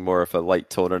like putting more of a light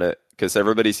tone on it, because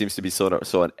everybody seems to be so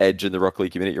on edge in the Rocket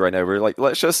League community right now. We're like,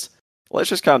 let's just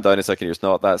calm down a second here. It's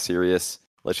not that serious.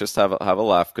 Let's just have a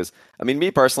laugh. Because I mean,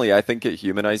 me personally, I think it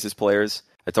humanizes players.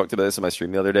 I talked about this in my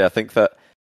stream the other day. I think that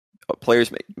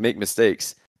players make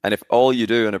mistakes, and if all you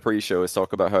do in a pre-show is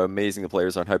talk about how amazing the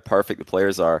players are and how perfect the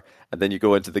players are, and then you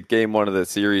go into the game one of the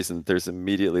series and there's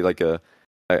immediately like a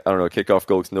kickoff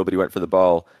goal because nobody went for the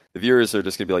ball, the viewers are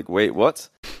just going to be like, wait, what?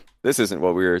 This isn't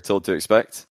what we were told to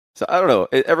expect. So I don't know.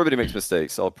 Everybody makes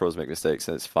mistakes. All pros make mistakes,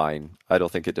 and it's fine. I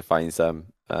don't think it defines them.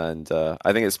 And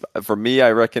I think for me, I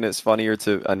reckon it's funnier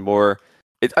and more.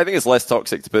 I think it's less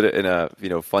toxic to put it in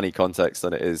a funny context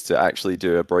than it is to actually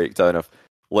do a breakdown of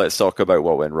let's talk about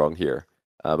what went wrong here.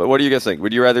 But what do you guys think?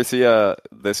 Would you rather see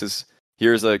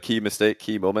here's a key mistake,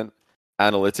 key moment,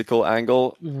 analytical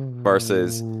angle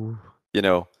versus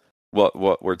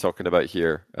what we're talking about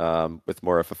here with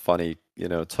more of a funny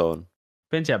tone?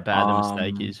 Depends how bad the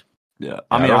mistake is. Yeah,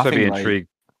 I mean, I'd also think, be like, intrigued.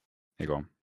 Here you go.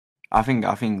 I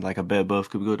think like a bit of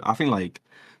both could be good. I think like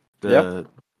the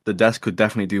desk could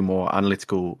definitely do more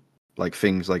analytical like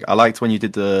things. Like I liked when you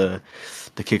did the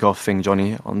kickoff thing,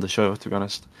 Johnny, on the show. To be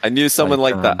honest, I knew someone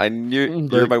like that. I knew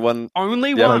you're my one.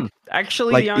 Only one.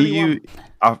 Actually, like the only EU,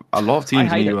 one. A lot of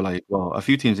teams in EU are like, well, a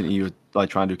few teams in EU are like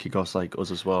trying to do kickoffs like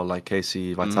us as well, like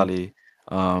KC, Vitali.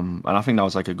 And I think that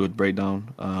was like a good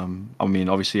breakdown. I mean,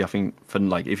 obviously, I think for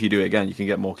like if you do it again, you can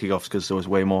get more kickoffs because there was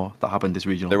way more that happened this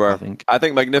regional. There were. I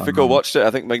think Magnifico watched it.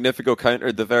 I think Magnifico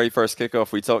countered the very first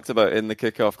kickoff we talked about in the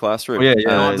kickoff classroom. Oh,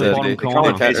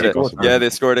 yeah. They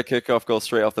scored a kickoff goal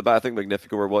straight off the bat. I think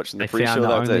Magnifico were watching the pre-show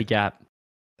that day. Gap.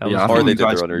 Or they did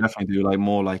their own. Definitely do like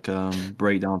more like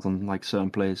breakdowns on like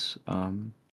certain plays.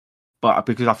 But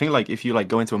because I think like if you like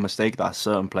go into a mistake that a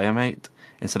certain player made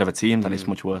instead of a team, then it's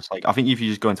much worse. Like I think if you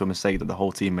just go into a mistake that the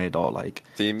whole team made or like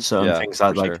certain things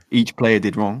that like each player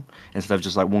did wrong instead of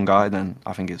just like one guy, then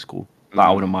I think it's cool. Like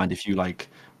I wouldn't mind if you like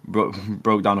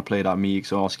broke down a play that me,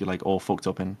 Eekso, Archie like all fucked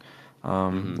up in,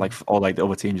 like or like the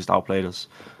other team just outplayed us.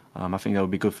 I think that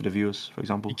would be good for the viewers, for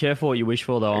example. Be careful what you wish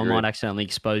for, though. I might accidentally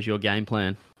expose your game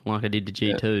plan, like I did to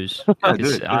G2s.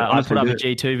 I put up a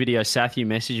G2 video. Sathu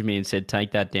messaged me and said,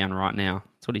 "Take that down right now."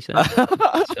 That's what he said.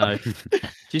 So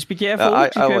just be careful. Be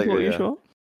careful what you wish for.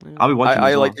 I'll be watching.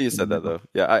 I like that you said that though.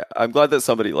 Yeah, I'm glad that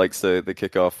somebody likes the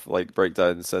kickoff like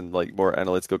breakdowns and like more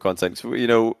analytical content. So, you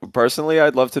know, personally,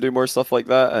 I'd love to do more stuff like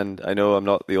that, and I know I'm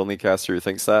not the only caster who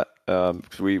thinks that.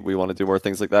 We want to do more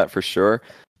things like that for sure.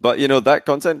 But you know, that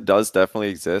content does definitely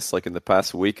exist. Like in the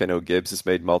past week, I know Gibbs has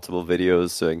made multiple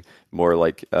videos doing more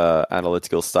like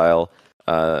analytical style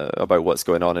about what's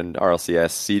going on in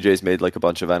RLCS. CJ's made like a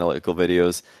bunch of analytical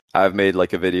videos. I've made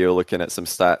like a video looking at some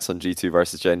stats on G2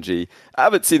 versus Gen G. I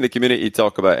haven't seen the community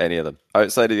talk about any of them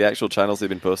outside of the actual channels they've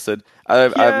been posted.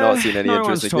 I've not seen any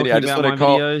interest in the community. I just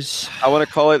want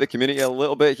to call out the community a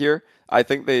little bit here. I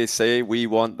think they say we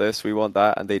want this, we want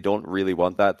that, and they don't really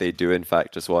want that. They do, in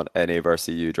fact, just want NA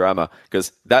versus EU drama,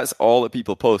 because that's all that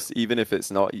people post, even if it's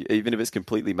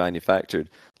completely manufactured.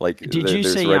 Like,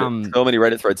 there's so many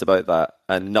Reddit threads about that,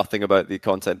 and nothing about the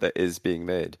content that is being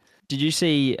made. Did you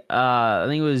see? I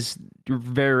think it was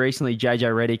very recently. JJ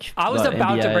Redick. I was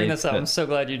about to bring this up. I'm so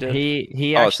glad you did.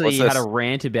 He actually had a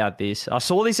rant about this. I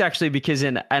saw this actually because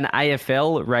an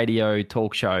AFL radio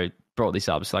talk show brought this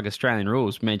up. It's like Australian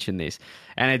Rules mentioned this,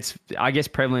 and it's, I guess,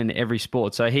 prevalent in every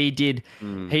sport. So he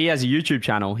has a YouTube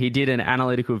channel. He did an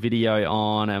analytical video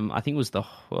on I think it was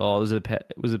was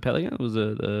it Pelican? Was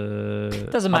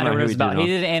it doesn't matter what it was about. He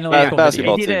did an analytical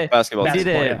basketball video. Basketball. He did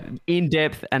an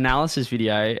in-depth analysis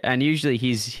video, and usually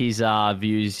his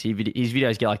views, his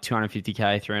videos get like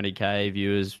 250k, 300k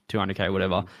viewers, 200k,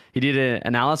 whatever. He did an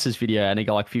analysis video and he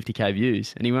got like 50k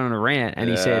views, and he went on a rant and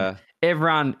he said,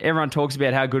 Everyone talks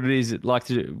about how good it is, like,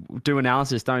 to do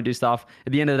analysis, don't do stuff.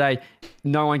 At the end of the day,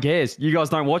 no one cares. You guys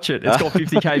don't watch it. It's got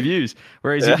 50k views.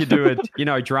 Whereas you could do it, you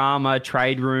know, drama,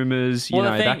 trade rumors, that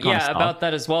kind of stuff. Yeah, about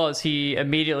that as well, is he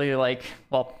immediately, like,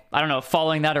 well, I don't know,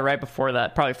 following that or right before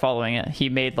that, probably following it, he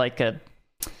made like a,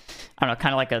 I don't know,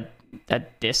 kind of like a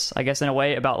diss, I guess, in a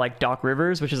way, about like Doc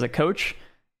Rivers, which is a coach,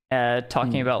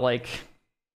 talking about like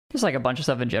just like a bunch of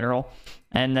stuff in general.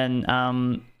 And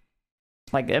then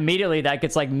like immediately that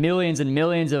gets like millions and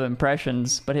millions of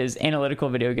impressions, but his analytical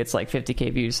video gets like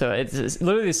 50k views. So it's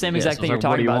literally the same exact thing you're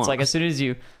talking about. It's like as soon as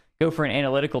you go for an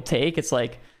analytical take, it's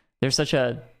like there's such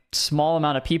a small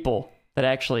amount of people that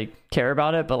actually care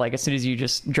about it, but like as soon as you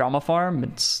just drama farm,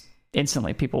 it's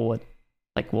instantly people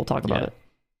will talk about it.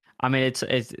 I mean, this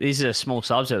is a small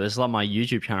subset. There's like my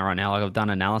YouTube channel right now. Like I've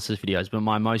done analysis videos, but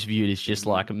my most viewed is just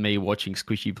like me watching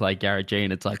Squishy play Garrett G,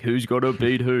 and it's like, who's got to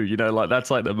beat who? You know, like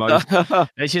that's like the most.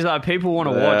 It's just like people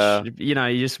want to watch. You know,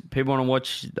 people want to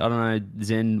watch. I don't know,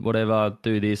 Zen, whatever,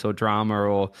 do this or drama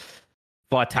or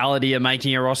Vitality or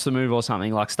making a roster move or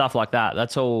something, like stuff like that.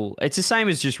 That's all. It's the same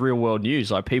as just real world news.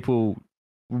 Like people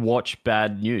watch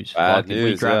bad news.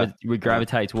 We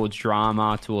gravitate towards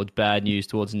drama, towards bad news,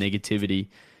 towards negativity.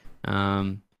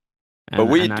 But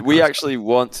we actually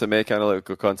want to make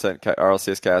analytical content.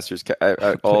 RLCS casters,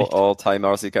 all time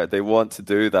RLCS casters, they want to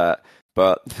do that,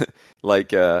 but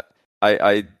like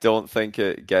I don't think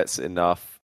it gets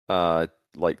enough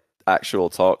like actual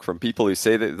talk from people who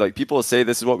say that. Like people will say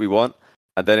this is what we want,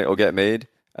 and then it'll get made,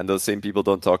 and those same people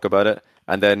don't talk about it.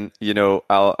 And then, you know,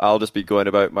 I'll just be going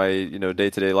about my, you know,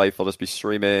 day-to-day life. I'll just be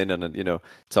streaming and, you know,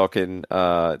 talking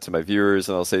to my viewers,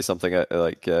 and I'll say something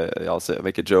like I'll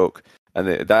make a joke, and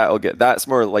that's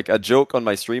more like a joke on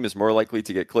my stream is more likely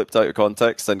to get clipped out of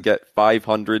context and get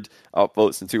 500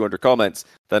 upvotes and 200 comments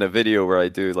than a video where I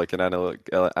do like an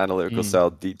analytical style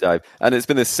deep dive. And it's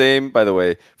been the same, by the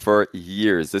way, for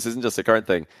years. This isn't just a current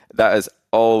thing. That has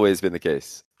always been the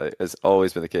case. Has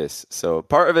always been the case. So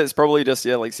part of it's probably just,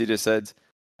 like CJ said,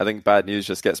 I think bad news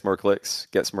just gets more clicks,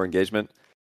 gets more engagement.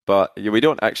 But we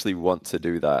don't actually want to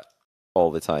do that all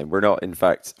the time. We're not, in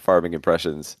fact, farming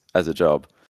impressions as a job.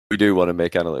 We do want to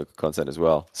make analytical content as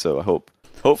well. So I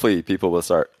hopefully people will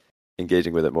start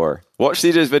engaging with it more. Watch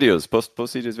CJ's videos. Post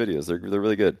CJ's videos. They're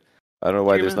really good. I don't know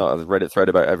why there's not a Reddit thread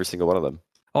about every single one of them.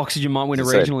 Oxygen might win a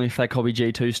regional if they copy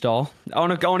G2 style. I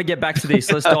want to get back to this.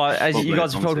 Let's dive. As you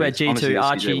guys have talked about G2,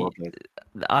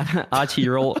 Archie,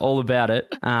 you're all about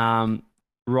it.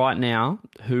 Right now,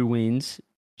 who wins,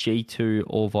 G2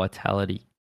 or Vitality?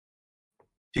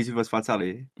 G2 versus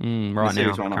Vitality? Right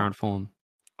now, current form.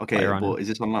 Okay, but is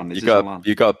this online? You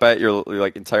got to bet your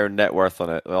like entire net worth on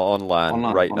it on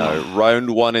LAN right now. Round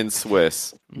 1 in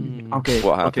Swiss. Okay.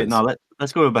 What happens? Okay, now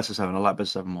let's go with best of 7. I like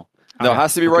best of 7 more. No, it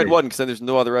has to be round 1 because then there's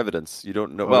no other evidence. You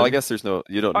don't know. Well, I guess you don't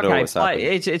know what's happening.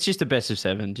 It's just a best of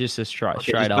 7, just a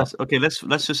straight up. Okay,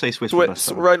 let's just say Swiss.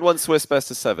 Round 1 Swiss best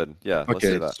of 7. Yeah. Let's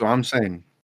say that. So I'm saying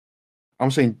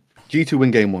G2 win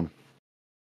game 1,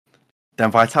 then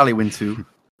Vitality win 2,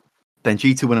 then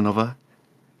G2 win another,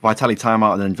 Vitality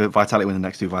timeout, and then Vitality win the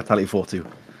next 2. Vitality 4-2.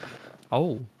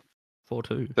 Oh.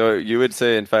 4-2. So you would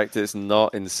say, in fact, it's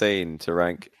not insane to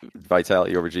rank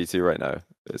Vitality over G2 right now.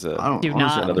 Is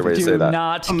another way to say that. Do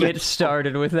not get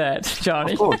started with that,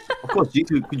 Johnny. Of course,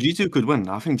 G2 could win.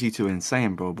 I think G2 are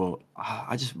insane, bro. But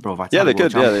Vitality. Yeah, they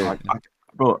could. Yeah,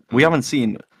 bro, we haven't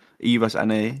seen E vs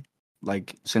NA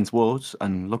like since Worlds,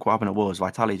 and look what happened at Worlds.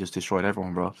 Vitality just destroyed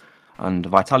everyone, bro. And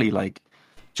Vitality, like,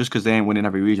 just because they ain't winning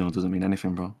every regional doesn't mean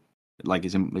anything, bro. Like,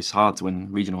 it's hard to win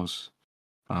regionals,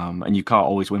 and you can't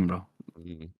always win, bro.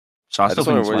 So I still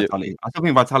think Vitality. I still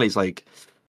think Vitality's like.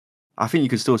 I think you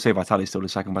could still say Vitality's still the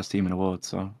second best team in the world.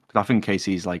 So I think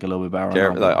KC's like a little bit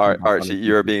better. Archie,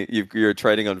 you're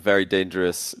trading on very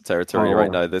dangerous territory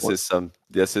right now. This is you're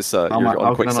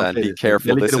on quicksand. Be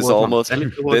careful. This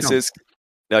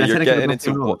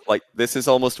is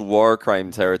almost war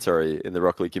crime territory in the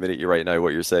Rocket League community right now.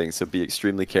 What you're saying, so be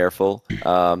extremely careful.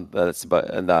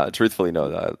 Truthfully,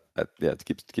 no,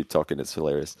 keep talking. It's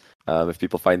hilarious. If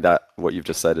people find that what you've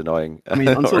just said annoying, I mean,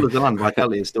 until the LAN,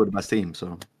 Vitality is still the best team.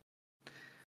 So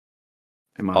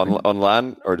on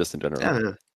LAN or just in general?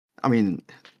 Yeah, I mean,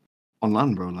 on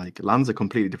LAN, bro. Like LAN's a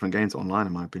completely different game to online,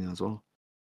 in my opinion, as well.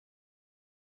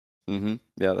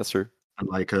 Yeah, that's true. And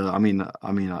like, I mean, I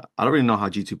don't really know how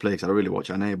G2 play because I don't really watch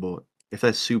NA. But if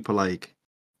they're super like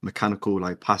mechanical,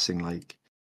 like passing, like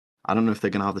I don't know if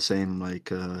they're gonna have the same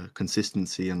like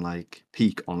consistency and like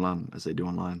peak on LAN as they do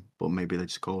online. But maybe they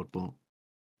just called. But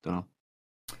don't know.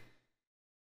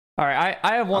 All right,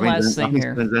 I have one last thing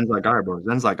here. Zen's that guy,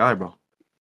 bro.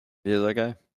 Yeah, that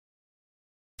guy.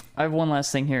 I have one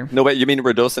last thing here. No, wait, you mean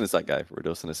Radosin is that guy?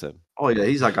 Radosin is him. Oh yeah,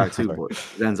 he's that guy too. But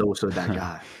Zen's also that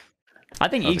guy. I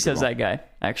think Eekso's that guy,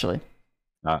 actually.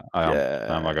 I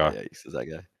am my guy. Yeah, Eekso's that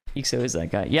guy. Eekso is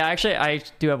that guy. Yeah, actually, I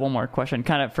do have one more question,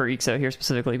 kind of for Eekso here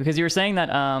specifically, because you were saying that,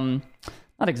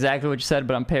 not exactly what you said,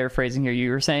 but I'm paraphrasing here. You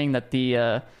were saying that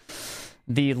the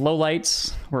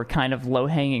lowlights were kind of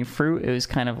low-hanging fruit. It was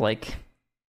kind of like,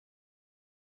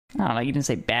 I don't know, you didn't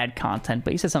say bad content,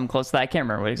 but you said something close to that. I can't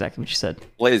remember exactly what you said.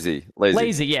 Lazy,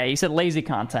 yeah, you said lazy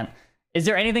content. Is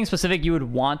there anything specific you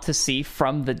would want to see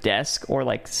from the desk or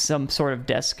like some sort of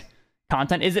desk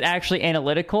content? Is it actually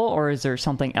analytical, or is there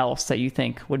something else that you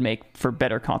think would make for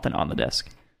better content on the desk?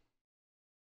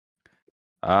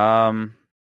 I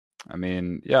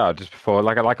mean, yeah, just before,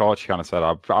 like Archie kind of said,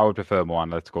 I would prefer more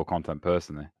analytical content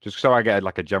personally, just so I get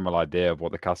like a general idea of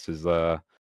what the casters,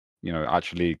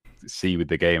 actually see with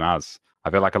the game as. I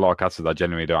feel like a lot of casters that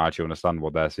genuinely don't actually understand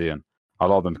what they're seeing. A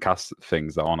lot of them cast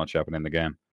things that aren't actually happening in the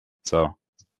game. So,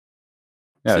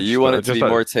 yeah. So you want it to be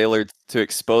more tailored to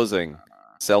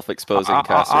self-exposing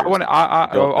casters.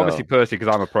 Obviously, personally,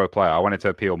 because I'm a pro player, I want it to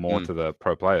appeal more to the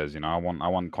pro players. I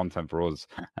want content for us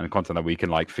and content that we can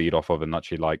like feed off of and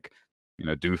actually like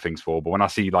do things for. But when I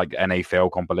see like NA fail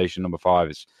compilation number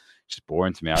 5, it's just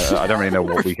boring to me. I don't really know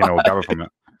what we can all gather from it.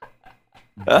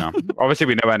 Obviously,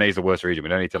 we know NA is the worst region. We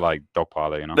don't need to like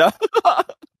dogpile it. No.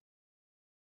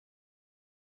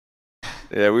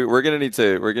 Yeah, we're gonna need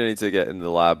to get in the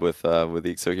lab with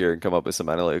Eekso here and come up with some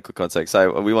analytical context.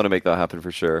 We want to make that happen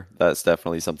for sure. That's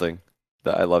definitely something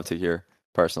that I love to hear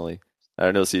personally.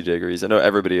 I know CJ agrees. I know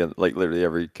everybody, like literally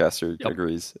every caster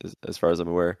agrees. As far as I'm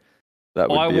aware, that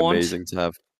would be amazing to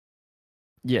have.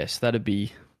 Yes, that'd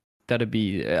be.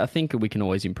 I think we can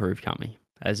always improve, can't we?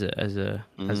 As a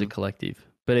collective.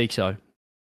 But Eekso,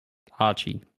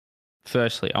 Archie.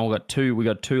 Firstly, we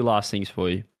got two last things for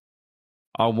you.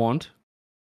 I want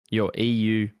your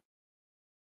EU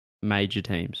major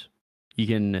teams. You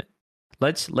can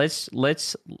let's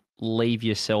leave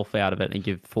yourself out of it and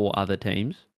give 4 other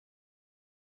teams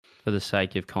for the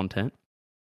sake of content.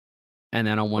 And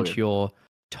then I want your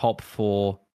top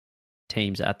 4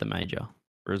 teams at the major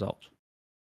results.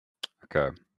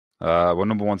 Okay. Well,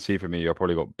 number 1 seed for me, you've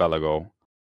probably got Belagol.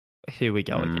 Here we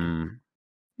go again.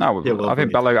 No, I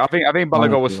think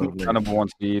Belagol was the number 1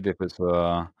 seed if it's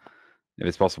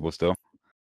possible still.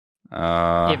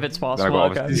 If it's possible,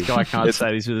 okay. This guy can't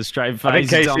say this with a straight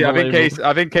face.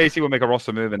 I think Casey will make a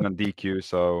roster move and then DQ.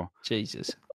 So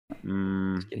Jesus,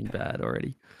 it's getting bad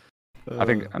already. I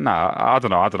think I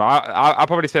don't know. I'll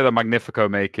probably say that Magnifico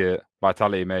make it,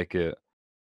 Vitality make it,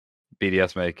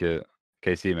 BDS make it,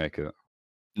 KC make it.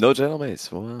 No general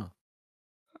mates. Wow.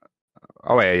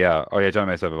 Oh wait, yeah. Oh yeah,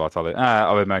 general mates over Vitality.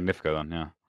 Over Magnifico then, yeah.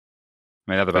 I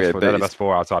mean, they're the best. They're the best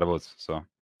four outside of us. So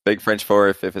big French four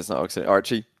if it's not Oxford.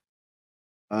 Archie.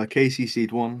 KC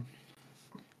seed 1,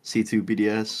 C2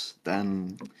 BDS,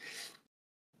 then.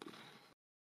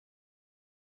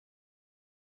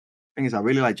 Thing is, I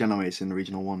really like general mates in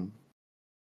Regional 1.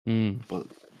 But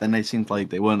then they seemed like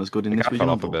they weren't as good in this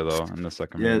regional. Fell off a bit though in the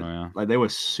second regional, yeah. Like they were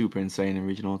super insane in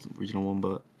regional 1,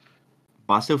 but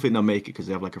I still think they'll make it because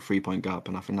they have like a 3-point gap,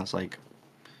 and I think that's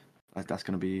that's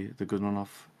gonna be the good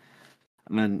enough.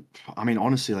 And then, I mean,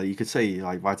 honestly, like you could say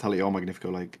like Vitality or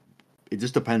Magnifico, like it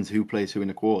just depends who plays who in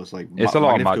the quarters. Like it's a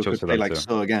lot of Magnifico matchups could play like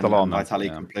so again, and Vitality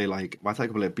yeah. can play like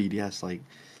BDS. Like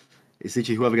it's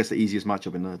literally whoever gets the easiest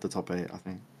matchup in the top 8, I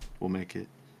think, will make it.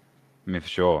 I mean, for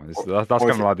sure. That's kind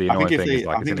of like the annoying thing.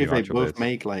 I think if they both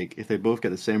make if they both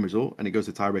get the same result and it goes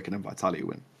to tiebreak and then Vitality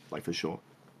win, like for sure.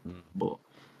 But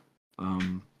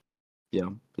yeah,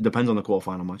 it depends on the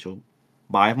quarterfinal matchup.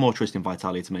 But I have more trust in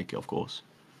Vitality to make it, of course.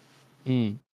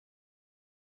 So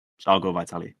I'll go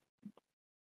Vitality.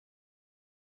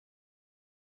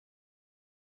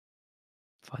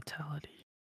 Vitality.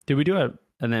 Did we do it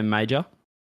and then major?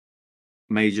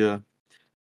 Major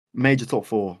top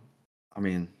 4. I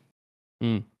mean,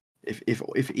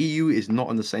 if EU is not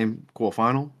in the same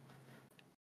quarterfinal,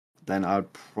 then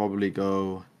I'd probably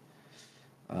go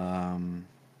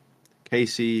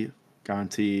KC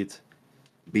guaranteed,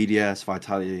 BDS,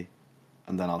 Vitality,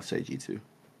 and then I'll say G2.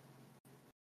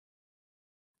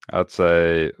 I'd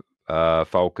say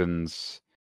Falcons,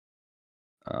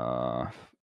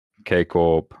 K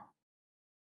Corp,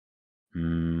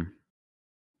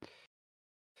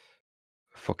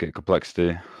 fuck it,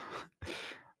 Complexity,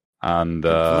 and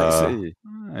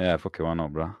yeah, fuck it, why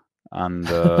not, bro? And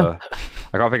I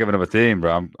can't think of another team,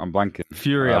 bro. I'm blanking.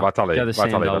 Furia, Vitality.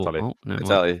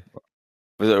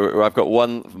 I've got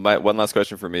one last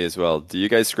question for me as well. Do you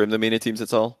guys scrim the MENA teams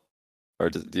at all? Or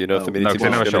do you know if the MENA teams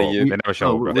never show up? They never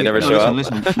show up. They never show up?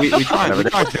 Listen, we try.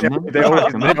 They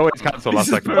always cancel last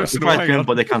second.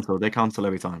 But they cancel. They cancel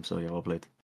every time. So yeah, well played.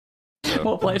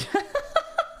 Well played.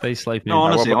 They sleep in. No,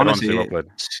 honestly, well played.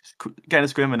 Getting a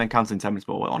scrim and then canceling 10 minutes,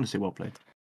 but honestly, well played.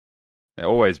 Yeah,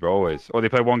 always, bro, always. Or they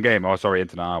play one game. Oh, sorry,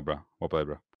 internet out, bro. Well played,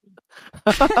 bro.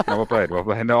 No, well played.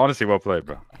 No, honestly, well played,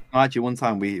 bro. Actually, one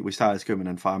time we started scrimming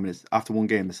and 5 minutes after one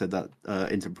game, they said that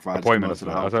Inter provided appointment.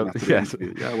 Yes.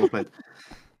 Yeah, well played.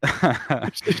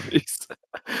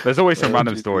 There's always some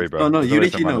random story, bro. No, you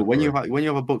literally know when you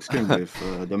have a book scrim with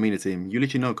the MENA team, you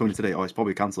literally know coming today. Oh, it's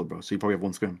probably cancelled, bro. So you probably have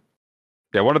one scrim.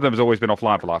 Yeah, one of them has always been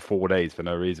offline for like 4 days for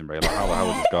no reason, bro. Like, how the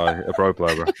hell is this guy a pro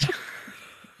player, bro?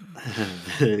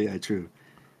 Yeah, true.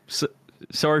 So,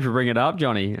 sorry for bringing it up,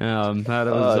 Johnny. That was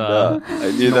no.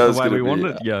 I knew that was the way we wanted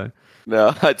it to go.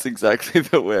 No, that's exactly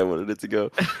the way I wanted it to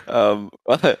go.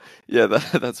 Yeah,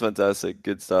 that's fantastic.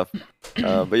 Good stuff.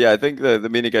 But yeah, I think the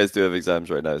MENA guys do have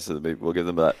exams right now, so maybe we'll give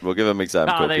them that. We'll give them exam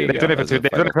copy. They've done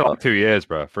it for like 2 years,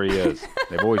 bro. 3 years.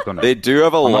 They've always done it. They do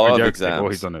have a lot of exams. They've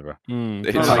always done it, bro. When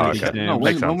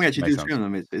we actually do scrim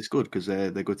them, it's good because they're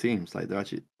good teams. Like they're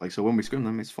actually so when we scrim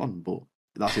them, it's fun. But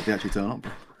that's if they actually turn up.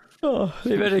 Bro. Oh,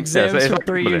 they've had exams for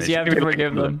 3 years. You have to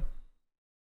forgive them.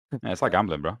 Yeah, it's like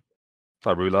gambling, bro. It's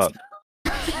like roulette.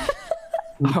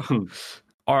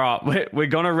 All right, we're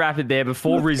going to wrap it there.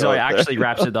 Before Rizzo actually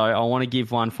wraps it, though, I want to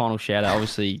give one final shout-out.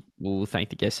 Obviously, we'll thank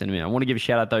the guests in a minute. I want to give a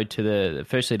shout-out, though,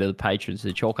 firstly to the patrons,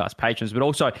 the Chalkcast patrons, but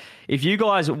also, if you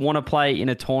guys want to play in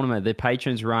a tournament, the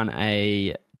patrons run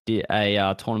a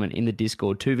tournament in the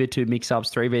Discord, 2v2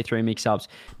 mix-ups, 3v3 mix-ups,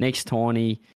 next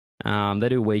tourney. They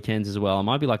do weekends as well. It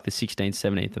might be like the 16th,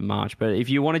 17th of March. But if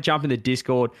you want to jump in the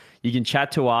Discord, you can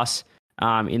chat to us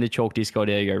in the Chalk Discord.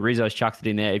 There you go. Rizzo's chucked it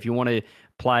in there. If you want to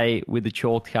play with the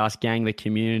Chalkcast gang, the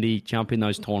community, jump in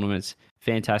those tournaments.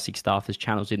 Fantastic stuff. There's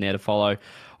channels in there to follow.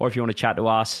 Or if you want to chat to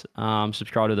us,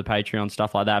 subscribe to the Patreon,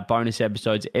 stuff like that. Bonus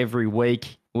episodes every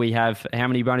week. We have how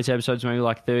many bonus episodes? Maybe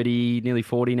like 30, nearly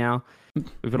 40 now.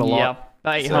 We've got a lot.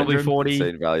 Probably 40.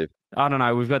 Insane value. I don't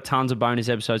know. We've got tons of bonus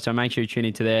episodes, so make sure you tune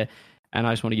into there. And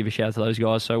I just want to give a shout out to those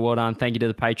guys. So well done. Thank you to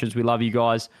the patrons. We love you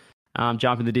guys.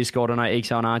 Jump in the Discord. I know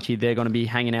Eekso and Archie, they're going to be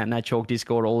hanging out in that Chalk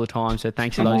Discord all the time. So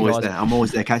thanks to those guys. I'm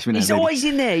always there. Catch me there. He's always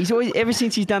in there. He's always, ever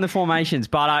since he's done the formations.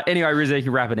 But anyway, Rizzo, you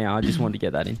can wrap it now. I just wanted to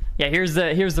get that in. Yeah, here's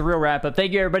the real wrap up.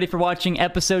 Thank you everybody for watching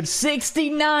episode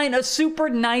 69, a super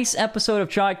nice episode of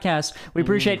Chalkcast. We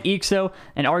appreciate Eekso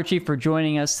and Archie for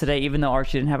joining us today, even though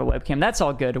Archie didn't have a webcam. That's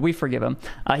all good. We forgive him.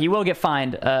 He will get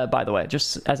fined, by the way,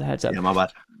 just as a heads up. Yeah, my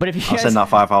bad. But if you I'll send that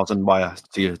 5,000 wire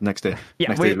to you next day. Yeah,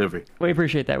 next day delivery. We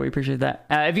appreciate that. appreciate that.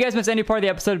 If you guys missed any part of the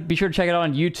episode, be sure to check it out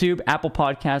on YouTube, Apple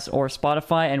Podcasts, or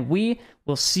Spotify, and we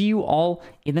will see you all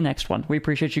in the next one. We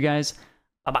appreciate you guys.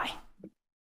 Bye-bye.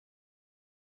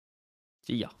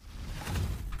 See ya.